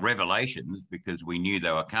 well, not revelations because we knew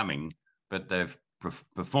they were coming, but they've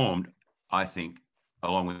performed, I think,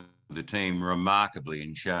 along with the team remarkably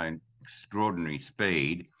and shown extraordinary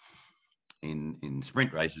speed in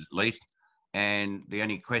sprint races at least. And the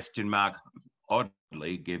only question mark,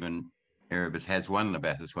 oddly, given Erebus has won the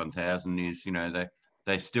Bathurst 1000, is,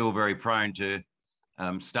 they're still very prone to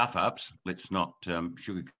stuff-ups. Let's not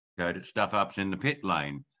sugarcoat it, stuff-ups in the pit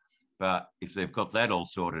lane. But if they've got that all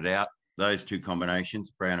sorted out, those two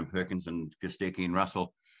combinations, Brown and Perkins and Kostecki and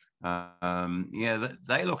Russell,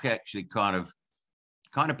 they look actually kind of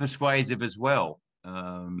persuasive as well.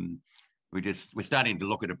 We're starting to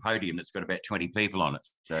look at a podium that's got about 20 people on it,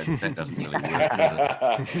 so that doesn't really work,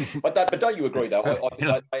 does it? But don't you agree, though? I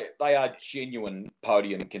think they are genuine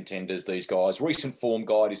podium contenders, these guys. Recent form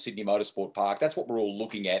guide is Sydney Motorsport Park. That's what we're all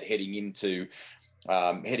looking at heading into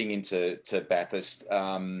Bathurst.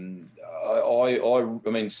 I mean,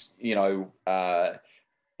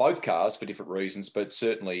 both cars for different reasons, but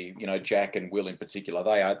certainly, Jack and Will in particular,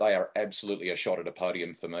 they are absolutely a shot at a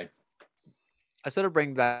podium for me. I sort of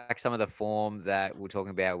bring back some of the form that we're talking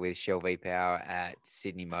about with Shell V-Power at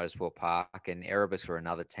Sydney Motorsport Park, and Erebus were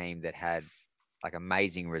another team that had like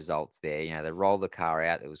amazing results there. They rolled the car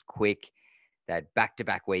out. It was quick. They had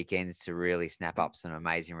back-to-back weekends to really snap up some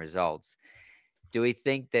amazing results. Do we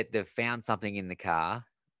think that they've found something in the car,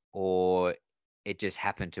 or it just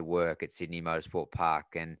happened to work at Sydney Motorsport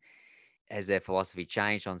Park? And has their philosophy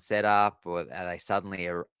changed on setup, or are they suddenly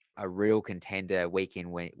a real contender week in,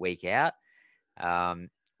 week out?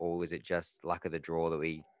 Or was it just luck of the draw that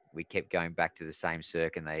we kept going back to the same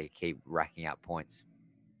circuit and they keep racking up points?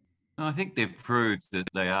 I think they've proved that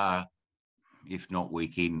they are, if not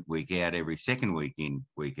week in, week out, every second week in,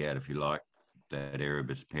 week out, if you like, that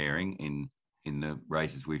Erebus pairing in the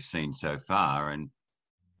races we've seen so far. And,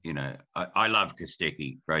 I love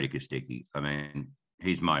Kostecki, Brody Kostecki. I mean,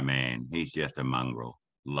 he's my man. He's just a mongrel.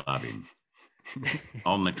 Love him.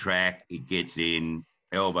 On the track, he gets in,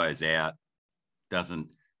 elbows out, doesn't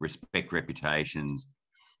respect reputations,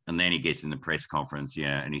 and then he gets in the press conference,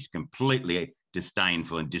 and he's completely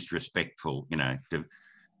disdainful and disrespectful, to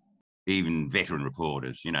even veteran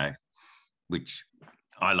reporters, which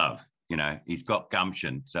I love. He's got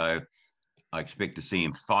gumption, so I expect to see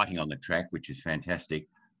him fighting on the track, which is fantastic.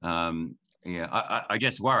 I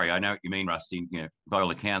just worry. I know what you mean, Rusty. By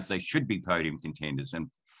all accounts, they should be podium contenders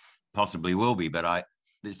and possibly will be, but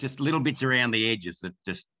there's just little bits around the edges that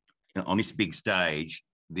just, on this big stage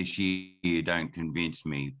this year, don't convince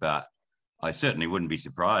me, but I certainly wouldn't be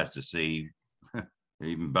surprised to see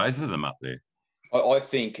even both of them up there. I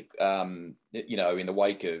think, in the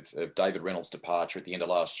wake of David Reynolds' departure at the end of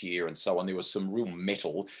last year and so on, there was some real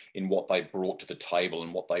mettle in what they brought to the table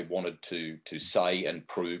and what they wanted to say and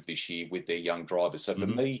prove this year with their young drivers. So for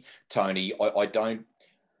me, Tony, I don't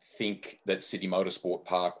think that Sydney Motorsport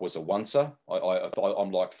Park was a oncer.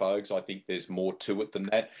 I'm like Fogues. I think there's more to it than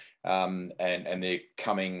that. And they're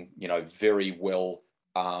coming, very well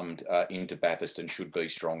armed into Bathurst and should be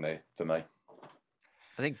strong there for me.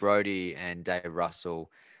 I think Brody and Dave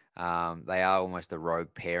Russell, they are almost the rogue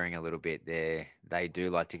pairing a little bit there. They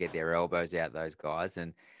do like to get their elbows out, those guys.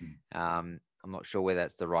 And I'm not sure whether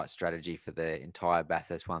that's the right strategy for the entire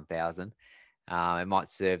Bathurst 1000. It might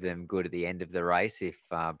serve them good at the end of the race if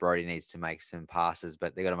Brody needs to make some passes,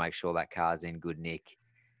 but they've got to make sure that car's in good nick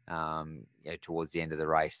towards the end of the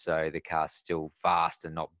race, so the car's still fast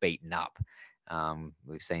and not beaten up.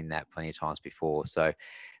 We've seen that plenty of times before. So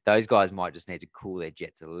those guys might just need to cool their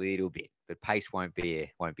jets a little bit, but pace won't be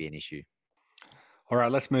an issue. All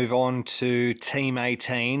right, let's move on to Team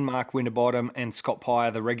 18. Mark Winterbottom and Scott Pye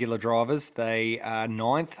are the regular drivers. They are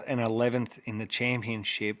 9th and 11th in the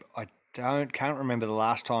championship. I can't remember the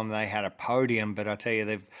last time they had a podium, but I tell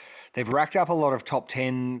you, they've racked up a lot of top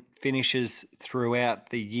 10 finishes throughout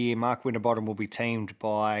the year. Mark Winterbottom will be teamed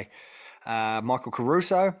by Michael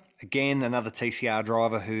Caruso, again, another TCR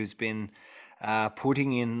driver who's been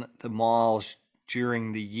putting in the miles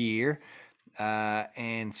during the year.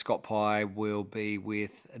 And Scott Pye will be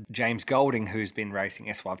with James Golding, who's been racing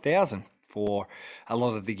S5000 for a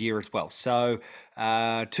lot of the year as well. So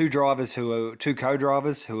two co-drivers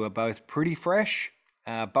who are both pretty fresh,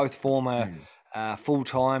 both former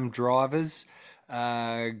full-time drivers.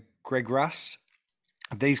 Greg Russ,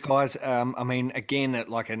 these guys, again,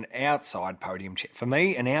 like an outside podium chance. For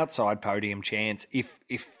me, an outside podium chance if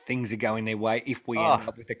things are going their way, if we end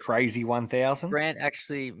up with a crazy 1000. Grant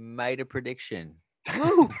actually made a prediction.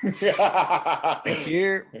 Woo! Thank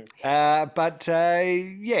you. Top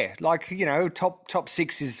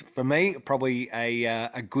 6 is, for me, probably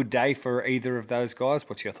a good day for either of those guys.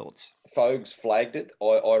 What's your thoughts? Fogues flagged it.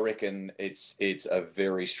 I reckon it's a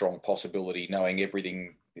very strong possibility, knowing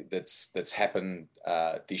everything that's happened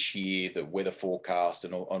this year, the weather forecast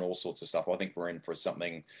and all sorts of stuff. I think we're in for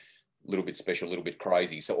something a little bit special, a little bit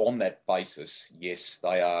crazy. So on that basis, yes,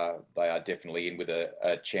 they are definitely in with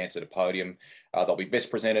a chance at a podium. They'll be best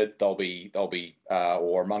presented. They'll be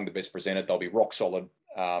or among the best presented. They'll be rock solid.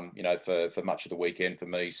 For much of the weekend for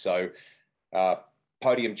me. So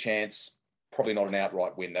podium chance, probably not an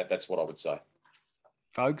outright win. That's what I would say.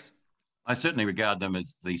 Fogues? I certainly regard them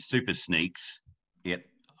as the super sneaks. Yep.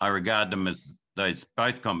 I regard them as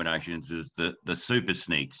both combinations as the super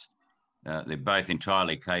sneaks. They're both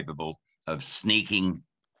entirely capable of sneaking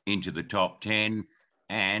into the top 10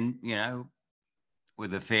 and,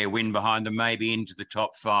 with a fair win behind them, maybe into the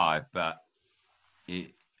top 5. But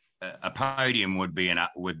a podium would be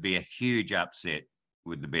a huge upset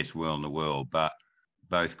with the best wheel in the world. But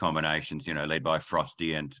both combinations, led by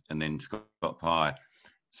Frosty and then Scott Pye,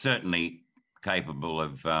 certainly capable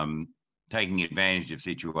of taking advantage of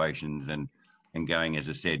situations and going, as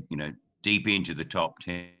I said, deep into the top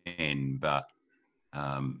 10. But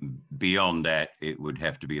beyond that, it would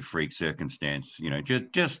have to be a freak circumstance,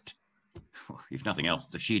 just if nothing else,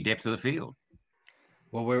 the sheer depth of the field.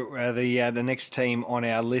 Well, we're, the next team on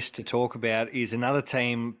our list to talk about is another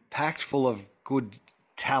team packed full of good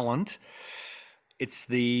talent. It's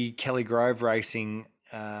the Kelly Grove Racing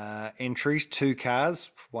entries, 2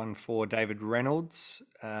 cars, one for David Reynolds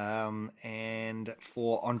and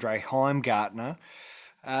for Andre Heimgartner.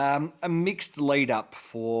 A mixed lead up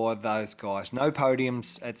for those guys. No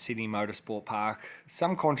podiums at Sydney Motorsport Park.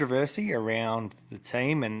 Some controversy around the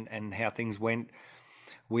team and how things went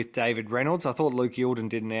with David Reynolds. I thought Luke Youlden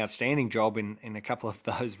did an outstanding job in a couple of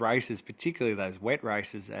those races, particularly those wet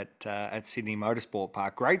races at Sydney Motorsport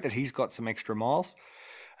Park. Great that he's got some extra miles.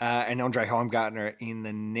 And Andre Heimgartner in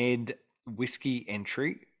the Ned Whiskey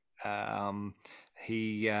entry.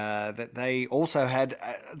 They also had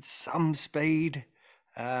some speed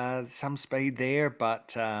there,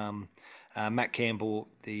 but Matt Campbell,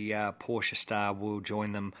 the Porsche star, will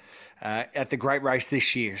join them at the Great Race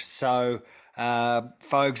this year. So,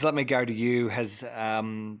 Fogues, let me go to you.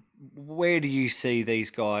 Where do you see these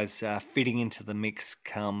guys fitting into the mix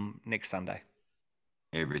come next Sunday?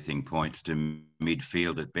 Everything points to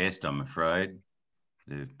midfield at best, I'm afraid.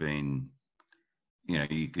 They've been,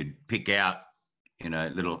 you could pick out,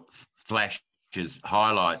 little flashes,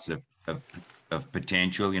 highlights of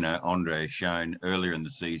potential. Andre shown earlier in the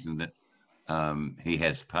season that he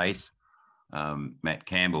has pace. Matt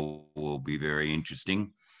Campbell will be very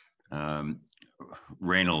interesting.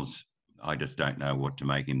 Reynolds, I just don't know what to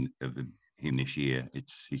make of him this year.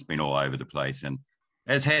 He's been all over the place, and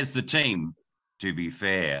as has the team. To be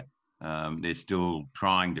fair, they're still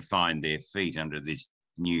trying to find their feet under this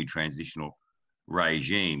new transitional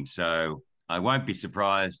regime. So I won't be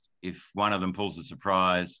surprised if one of them pulls a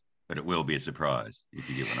surprise, but it will be a surprise, if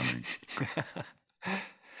you get what I mean.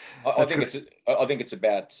 I think it's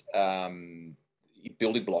about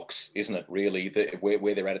building blocks, isn't it? Really,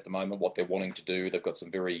 where they're at the moment, what they're wanting to do. They've got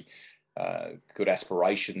some very good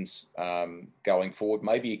aspirations going forward.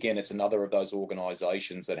 Maybe again, it's another of those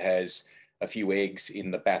organisations that has a few eggs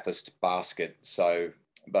in the Bathurst basket. So,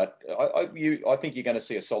 but I think you're going to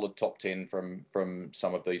see a solid top 10 from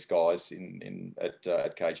some of these guys at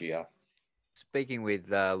KGR. Speaking with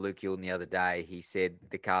Luke Youlden the other day, he said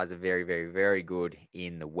the cars are very, very, very good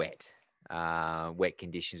in the wet. Wet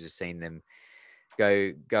conditions, we've seen them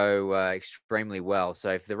go extremely well. So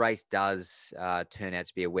if the race does turn out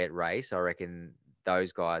to be a wet race, I reckon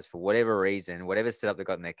those guys, for whatever reason, whatever setup they've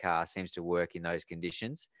got in their car seems to work in those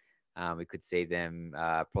conditions. We could see them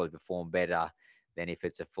probably perform better than if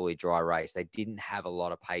it's a fully dry race. They didn't have a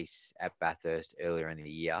lot of pace at Bathurst earlier in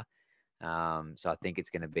the year. So I think it's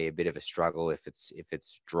going to be a bit of a struggle if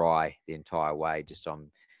it's dry the entire way, just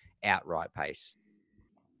on outright pace.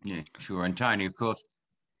 Yeah, sure. And Tony, of course,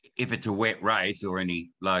 if it's a wet race or any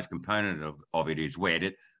large component of it is wet,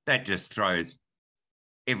 that just throws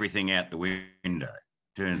everything out the window,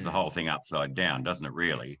 turns the whole thing upside down, doesn't it?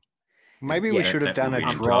 Really? Maybe we should have done a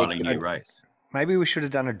dry new race. Maybe we should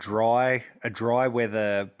have done a dry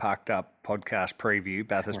weather parked up podcast preview,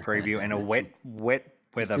 Bathurst preview, and a wet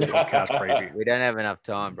weather podcast preview. We don't have enough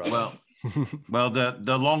time, bro. Well,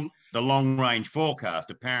 the long range forecast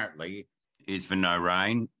apparently is for no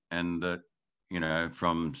rain, and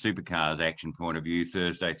from Supercars action point of view,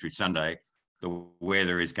 Thursday through Sunday, the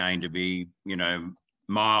weather is going to be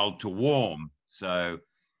mild to warm. So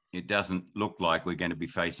it doesn't look like we're going to be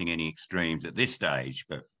facing any extremes at this stage.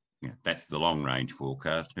 But that's the long range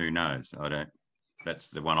forecast. Who knows? That's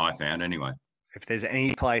the one I found anyway. If there's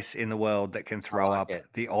any place in the world that can throw up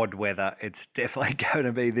the odd weather, it's definitely going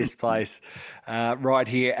to be this place right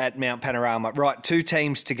here at Mount Panorama. Right, 2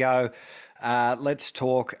 teams to go. Let's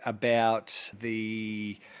talk about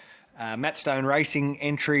the Matt Stone Racing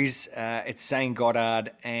entries. It's Zane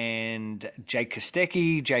Goddard and Jake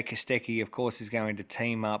Kostecki. Jake Kostecki, of course, is going to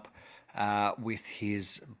team up with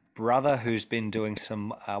his brother, who's been doing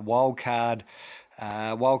some wildcard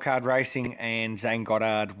racing, and Zane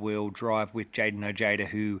Goddard will drive with Jaden Ojeda,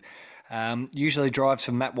 who usually drives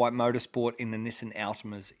for Matt White Motorsport in the Nissan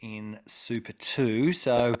Altimas in Super 2.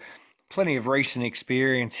 So plenty of recent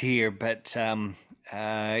experience here, but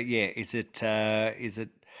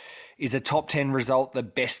is a top 10 result the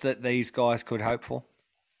best that these guys could hope for?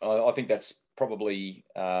 I think that's probably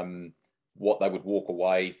what they would walk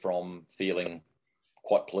away from feeling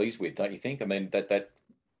quite pleased with, don't you think? I mean, that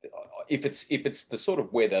if it's the sort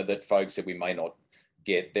of weather that folks said we may not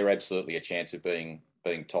get, they're absolutely a chance of being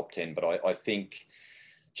top 10. But I think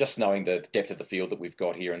just knowing the depth of the field that we've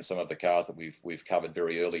got here and some of the cars that we've covered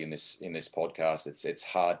very early in this podcast, it's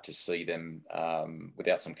hard to see them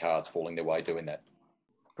without some cards falling their way doing that.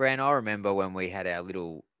 Grant, I remember when we had our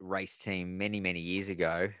little race team many, many years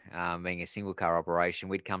ago, being a single car operation,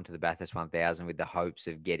 we'd come to the Bathurst 1000 with the hopes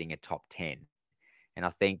of getting a top 10. And I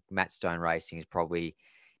think Matt Stone Racing is probably,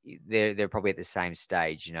 they're probably at the same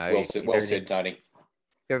stage, Well said, Tony. If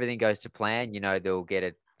everything goes to plan, they'll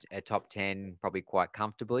get a top 10 probably quite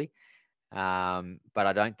comfortably. But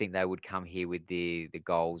I don't think they would come here with the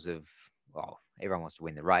goals of, everyone wants to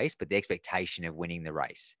win the race, but the expectation of winning the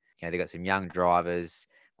race. They've got some young drivers,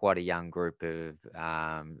 quite a young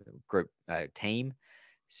team.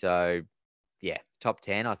 So, yeah, top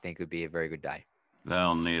 10, I think would be a very good day.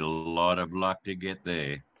 They'll need a lot of luck to get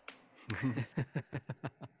there.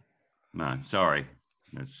 No, sorry.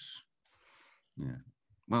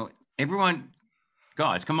 Well, everyone,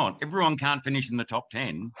 guys, come on. Everyone can't finish in the top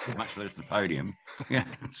 10, much less the podium. Yeah.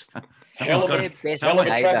 Hell of a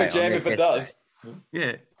traffic jam if it does.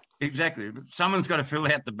 Yeah, exactly. Someone's got to fill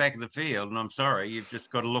out the back of the field, and I'm sorry, you've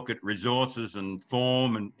just got to look at resources and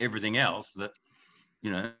form and everything else that,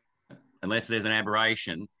 unless there's an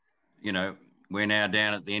aberration, we're now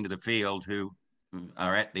down at the end of the field who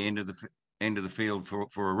are at the end of the field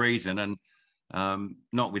for a reason, and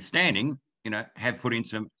notwithstanding, have put in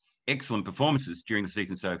some excellent performances during the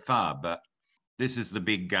season so far. But this is the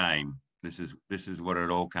big game. This is what it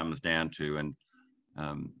all comes down to, and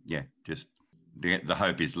just the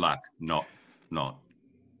hope is luck, not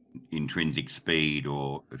intrinsic speed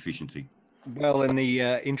or efficiency. Well, in the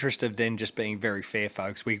interest of then just being very fair,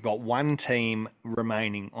 folks, we've got one team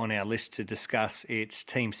remaining on our list to discuss. It's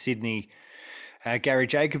Team Sydney. Gary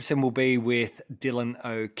Jacobson will be with Dylan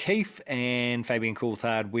O'Keefe, and Fabian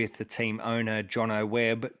Coulthard with the team owner, Jono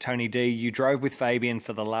Webb. Tony D, you drove with Fabian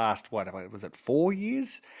for the last, 4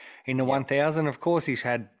 years in the 1000? Of course, he's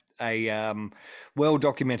had a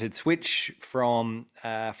well-documented switch from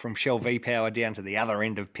Shell V-Power down to the other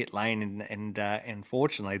end of pit lane, and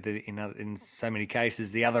unfortunately, in so many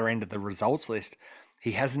cases, the other end of the results list,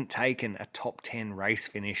 he hasn't taken a top 10 race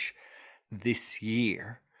finish this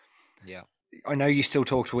year. Yeah, I know you still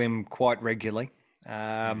talk to him quite regularly.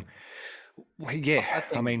 Yeah,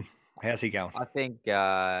 I mean, how's he going? I think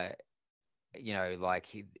like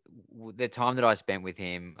the time that I spent with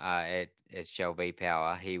him at Shell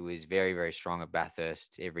V-Power, he was very, very strong at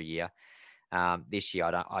Bathurst every year. This year,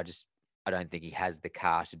 I don't think he has the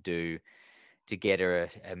car to get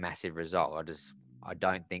a massive result. I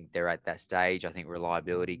don't think they're at that stage. I think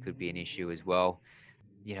reliability could be an issue as well.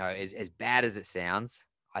 As bad as it sounds,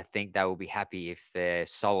 I think they will be happy if they're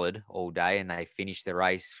solid all day and they finish the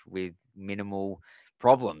race with minimal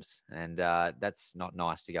problems. And that's not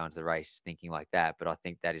nice to go into the race thinking like that, but I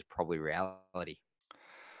think that is probably reality.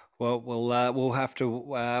 Well, we'll have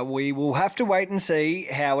to we will have to wait and see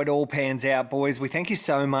how it all pans out, boys. We thank you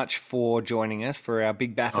so much for joining us for our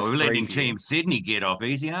big Bathurst. We're letting preview. Team Sydney get off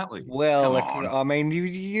easy, aren't we? Well,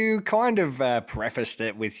 you kind of prefaced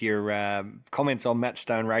it with your comments on Matt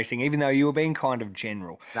Stone Racing, even though you were being kind of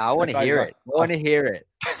general. No, I want to hear it. I want to hear it.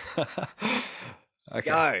 Okay.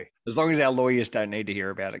 Go. As long as our lawyers don't need to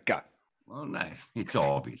hear about it, go. Well, no, it's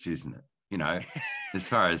obvious, isn't it? As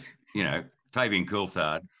far as, Fabian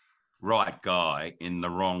Coulthard, right guy in the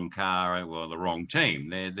wrong car, well, the wrong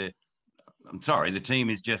team. I'm sorry, the team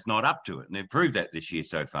is just not up to it. And they've proved that this year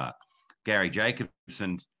so far. Gary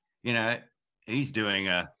Jacobson, he's doing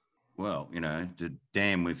to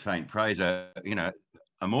damn with faint praise, a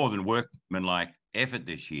more than workmanlike effort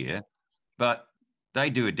this year. But they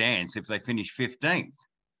do a dance if they finish 15th.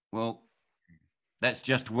 Well, that's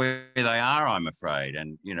just where they are, I'm afraid.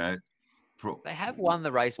 And, they have won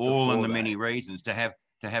the race all before, in the many reasons to have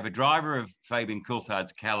a driver of Fabian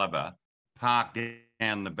Coulthard's caliber parked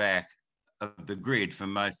down the back of the grid for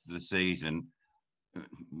most of the season.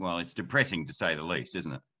 Well, it's depressing to say the least,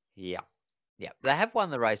 isn't it? Yeah. They have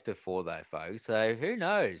won the race before, though, folks. So who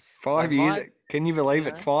knows? 5 years. Can you believe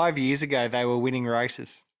it? 5 years ago, they were winning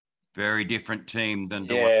races. Very different team than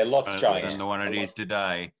lots changed. Than the one it is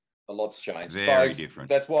today. A lot's changed. Very Folks, different.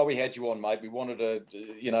 That's why we had you on, mate. We wanted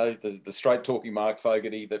the straight talking Mark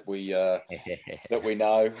Fogarty that we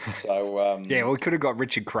know. So we could have got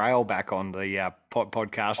Richard Crail back on the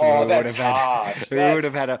podcast. Oh, that's harsh.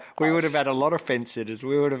 We would have had a lot of fence sitters.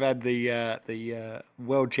 We would have had the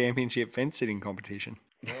World Championship fence sitting competition.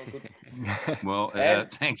 Well,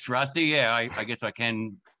 thanks, Rusty. Yeah, I guess I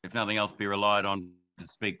can, if nothing else, be relied on to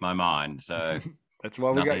speak my mind. So that's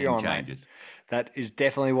why we got you on, mate. That is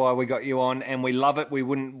definitely why we got you on, and we love it. We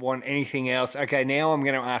wouldn't want anything else. Okay, now I'm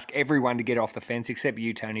going to ask everyone to get off the fence, except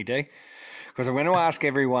you, Tony D, because I'm going to ask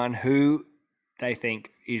everyone who they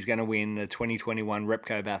think is going to win the 2021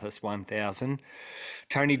 Repco Bathurst 1000.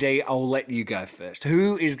 Tony D, I'll let you go first.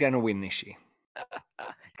 Who is going to win this year?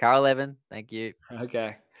 Carl Evan, thank you.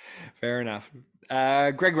 Okay, fair enough.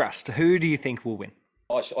 Greg Rust, who do you think will win?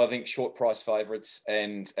 I think short price favourites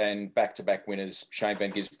and back-to-back winners, Shane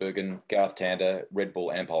Van Gisbergen, Garth Tander, Red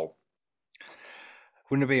Bull Ampol.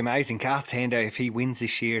 Wouldn't it be amazing? Garth Tander, if he wins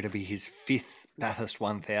this year, it'll be his 5th Bathurst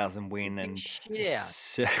 1000 win. And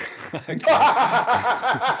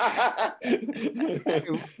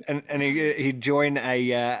and he'd join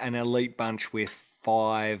an elite bunch with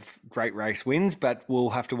 5 great race wins, but we'll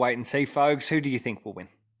have to wait and see, folks. Who do you think will win?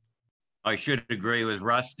 I should agree with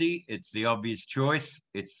Rusty. It's the obvious choice.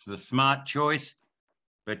 It's the smart choice.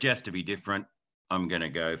 But just to be different, I'm going to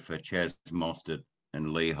go for Chaz Mostert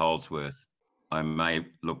and Lee Holdsworth. I may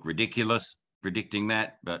look ridiculous predicting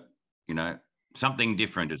that, but, something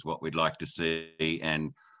different is what we'd like to see.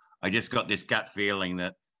 And I just got this gut feeling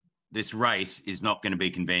that this race is not going to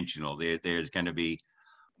be conventional. There's going to be,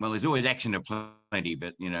 there's always action to plenty,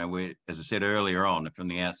 but, we're, as I said earlier on from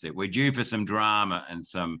the outset, we're due for some drama and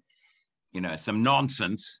some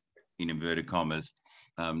nonsense, in inverted commas,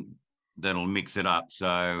 that'll mix it up.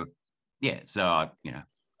 So,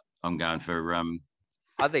 I'm going for...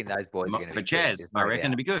 I think those boys are going to be Chaz. I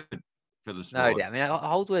reckon to be good for the sport. No doubt. I mean,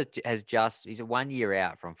 Holdsworth he's 1 year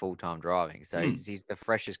out from full-time driving, so he's the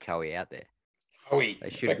freshest Cowie out there. Cowie,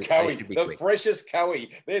 the freshest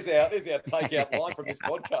Cowie. There's our takeout line from this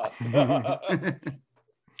podcast.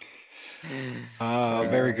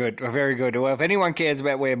 Very good. Very good. Well, if anyone cares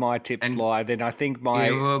about where my tips lie, then I think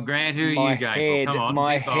Grant, who are you going for? Come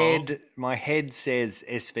on, my head says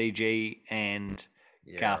SVG and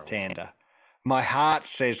Garth Tander. My heart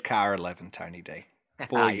says Car 11, Tony D.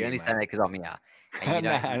 You only say that because I'm here. No,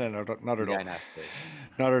 not at all.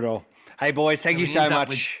 Not at all. Hey, boys, thank you so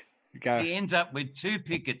much. Go. He ends up with 2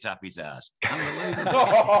 pickets up his ass.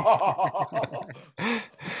 Unbelievable.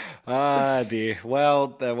 Ah, dear.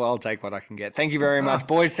 Well, I'll take what I can get. Thank you very much,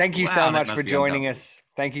 boys. Thank you Wow, so that much must for be joining uncomfortable. us.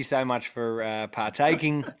 Thank you so much for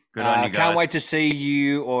partaking. Good on you Can't guys. wait to see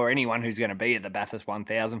you or anyone who's going to be at the Bathurst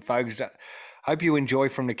 1000, folks. Hope you enjoy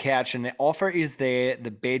from the couch. And the offer is there.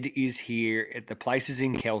 The bed is here. The place is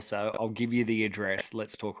in Kelso. I'll give you the address.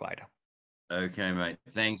 Let's talk later. Okay, mate.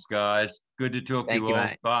 Thanks, guys. Good to talk Thank to you, you all.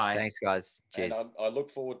 mate. Bye. Thanks, guys. Cheers. And I look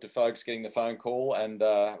forward to folks getting the phone call and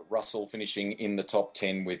Russell finishing in the top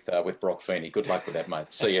 10 with Brock Feeney. Good luck with that,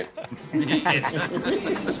 mate. See you.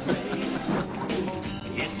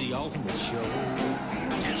 It's the ultimate show.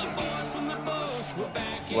 And the boys from the bush were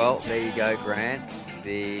back in Well, there you go, Grant.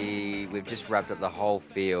 We've just wrapped up the whole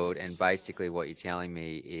field, and basically what you're telling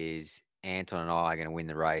me is Anton and I are going to win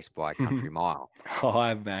the race by a country mile.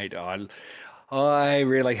 Oh, mate, I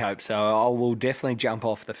really hope so. I will definitely jump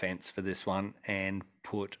off the fence for this one and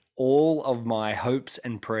put all of my hopes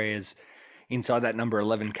and prayers inside that number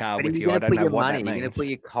 11 car But with you're you. I going to don't put know your what money. that You're going means. to put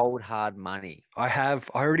your cold hard money. I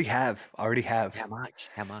already have. How much?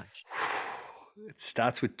 It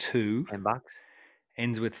starts with 2, $10.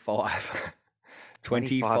 ends with 5.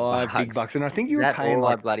 25 25 big bucks. And I think you were Is that paying all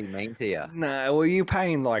I like, bloody mean to you? no, well, you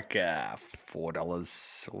paying like $4 or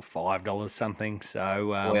 $5 something. So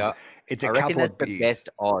Well, it's I a reckon couple that's of the beers. best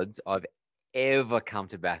odds I've ever come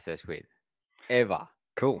to Bathurst with, ever.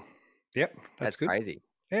 Cool. Yep, That's that's good. crazy.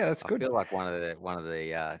 Yeah, that's I good. feel like one of the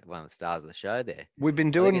stars of the show there. We've been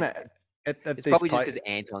I think doing it's- that at It's this probably just place. because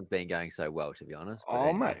Anton's been going so well, to be honest. but Oh,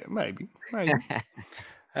 anyway. maybe.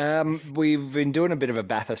 We've been doing a bit of a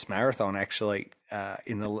Bathurst marathon actually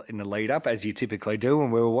in the lead up, as you typically do,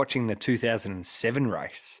 and we were watching the 2007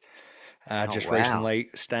 race just wow. recently.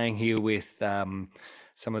 Staying here with some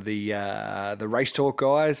of the Race Talk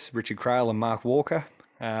guys, Richard Crale and Mark Walker,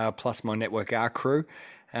 plus my Network R crew.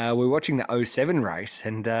 We're watching the 07 race,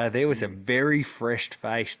 and there was a very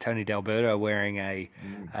fresh-faced Tony D'Alberto wearing a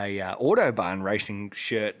Autobahn racing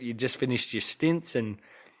shirt. You just finished your stints, and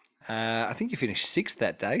I think you finished 6th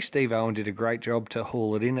that day. Steve Owen did a great job to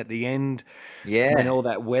haul it in at the end. Yeah. When all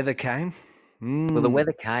that weather came. Well, the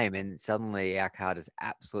weather came, and suddenly our car just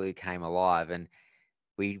absolutely came alive, and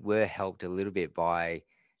we were helped a little bit by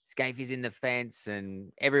Scafey's in the fence,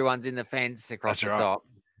 and everyone's in the fence across That's the right.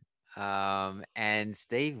 top. And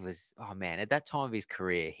Steve was, oh man, at that time of his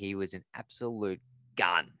career, he was an absolute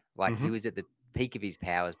gun. Like he was at the peak of his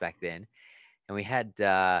powers back then. And we had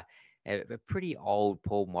a pretty old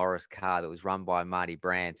Paul Morris car that was run by Marty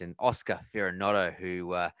Brandt and Oscar Ferranotto,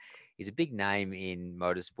 who is a big name in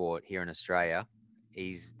motorsport here in Australia.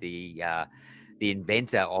 He's the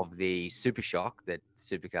inventor of the Super Shock that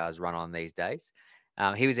supercars run on these days.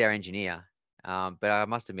 He was our engineer. But I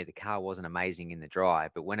must admit, the car wasn't amazing in the dry.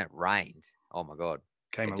 But when it rained, oh my God,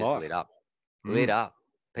 Came it alive. just lit up. Lit up.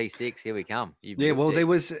 P6, here we come. Yeah, well, there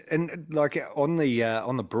was, and like on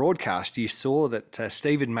the broadcast, you saw that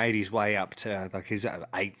Steve had made his way up to like his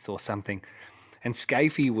 8th or something, and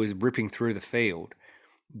Scafey was ripping through the field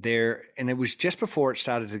there, and it was just before it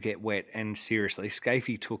started to get wet. And seriously,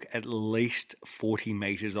 Scafey took at least 40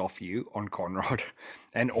 meters off you on Conrod,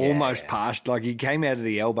 and almost passed. Like he came out of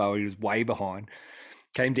the elbow, he was way behind.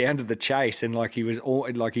 Came down to the chase, and like he was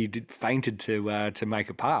fainted to make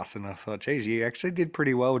a pass. And I thought, geez, you actually did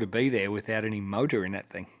pretty well to be there without any motor in that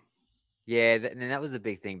thing. Yeah, and that was the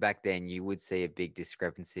big thing back then. You would see a big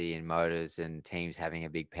discrepancy in motors and teams having a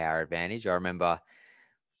big power advantage. I remember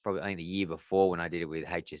probably only the year before when I did it with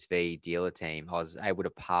HSV dealer team, I was able to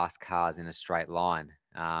pass cars in a straight line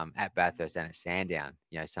at Bathurst and at Sandown.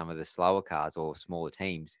 You know, some of the slower cars or smaller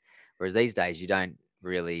teams. Whereas these days, you don't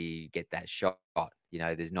really get that shot. You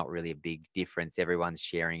know, there's not really a big difference. Everyone's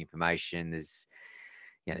sharing information. There's,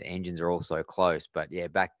 you know, the engines are all so close. But yeah,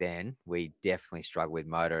 back then we definitely struggled with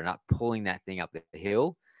motor and pulling that thing up the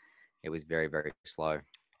hill. It was very, very slow.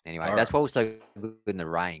 Anyway, that's why it was so good in the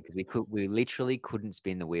rain, because we literally couldn't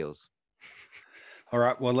spin the wheels. All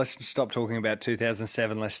right, well, let's stop talking about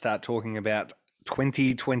 2007. Let's start talking about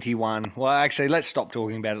 2021. Well, actually, let's stop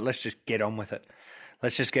talking about it. Let's just get on with it.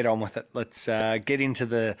 Let's get into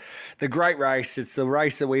the great race. It's the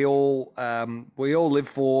race that we all live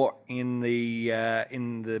for in the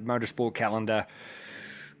motorsport calendar.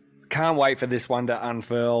 Can't wait for this one to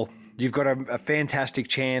unfurl. You've got a fantastic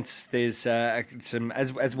chance. There's some,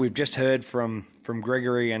 as we've just heard from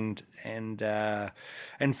Gregory and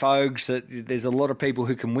Fogues, that there's a lot of people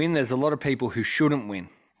who can win. There's a lot of people who shouldn't win.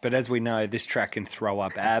 But as we know, this track can throw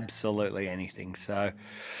up absolutely anything. So,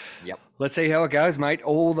 yep. Let's see how it goes, mate.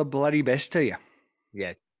 All the bloody best to you.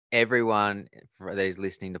 Yes. everyone that is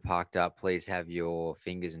listening to Parked Up, please have your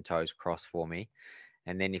fingers and toes crossed for me.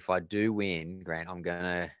 And then if I do win, Grant, I'm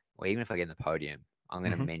gonna, or even if I get in the podium, I'm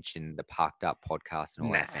gonna mention the Parked Up podcast and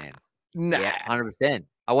all our fans. Yeah, 100%.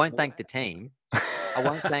 I won't thank the team. I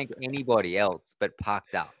won't thank anybody else, but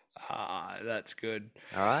Parked Up. Ah, that's good.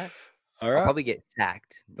 All right. All I'll right. probably get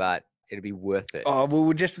sacked, but it'll be worth it. Oh,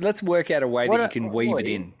 well, let's work out a way that you can weave it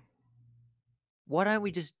in. Why don't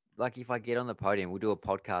we just, like, if I get on the podium, we'll do a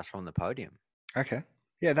podcast from the podium. Okay.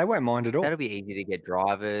 Yeah, they won't mind at all. That'll be easy to get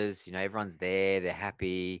drivers. You know, everyone's there. They're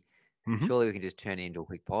happy. Surely we can just turn it into a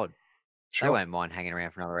quick pod. Sure. They won't mind hanging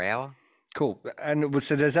around for another hour. Cool. And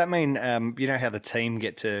so does that mean, you know how the team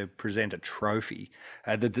get to present a trophy?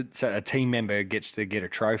 So a team member gets to get a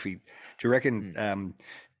trophy. Do you reckon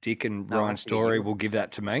Dick and Ryan Story will give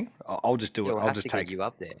that to me? I'll just do it. I'll just take you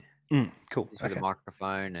up there. Cool. Just with a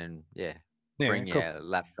microphone and bring your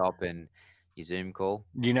laptop and your Zoom call.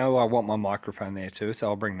 You know, I want my microphone there too, so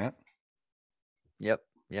I'll bring that. Yep.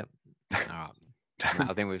 All right.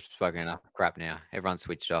 I think we've spoken enough crap now. Everyone's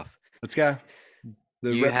switched off. Let's go. The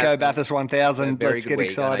Repco Bathurst 1000. Let's get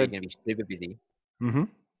excited. I know you're going to be super busy.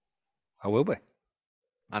 I will be.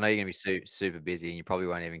 I know you're going to be super busy, and you probably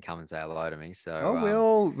won't even come and say hello to me. So,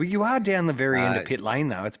 well, you are down the very end of pit lane,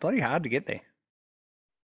 though. It's bloody hard to get there.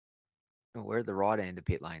 Well, we're at the right end of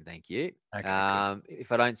pit lane, thank you. Okay,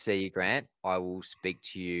 if I don't see you, Grant, I will speak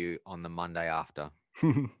to you on the Monday after.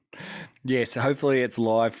 Yeah, so hopefully it's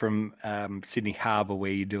live from Sydney Harbour,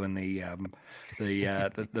 where you're doing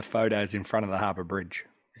the photos in front of the Harbour Bridge.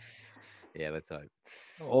 Yeah, let's hope.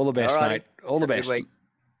 All the best, Alrighty. mate. All the best. Good week.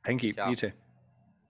 Thank you. Ciao. You too.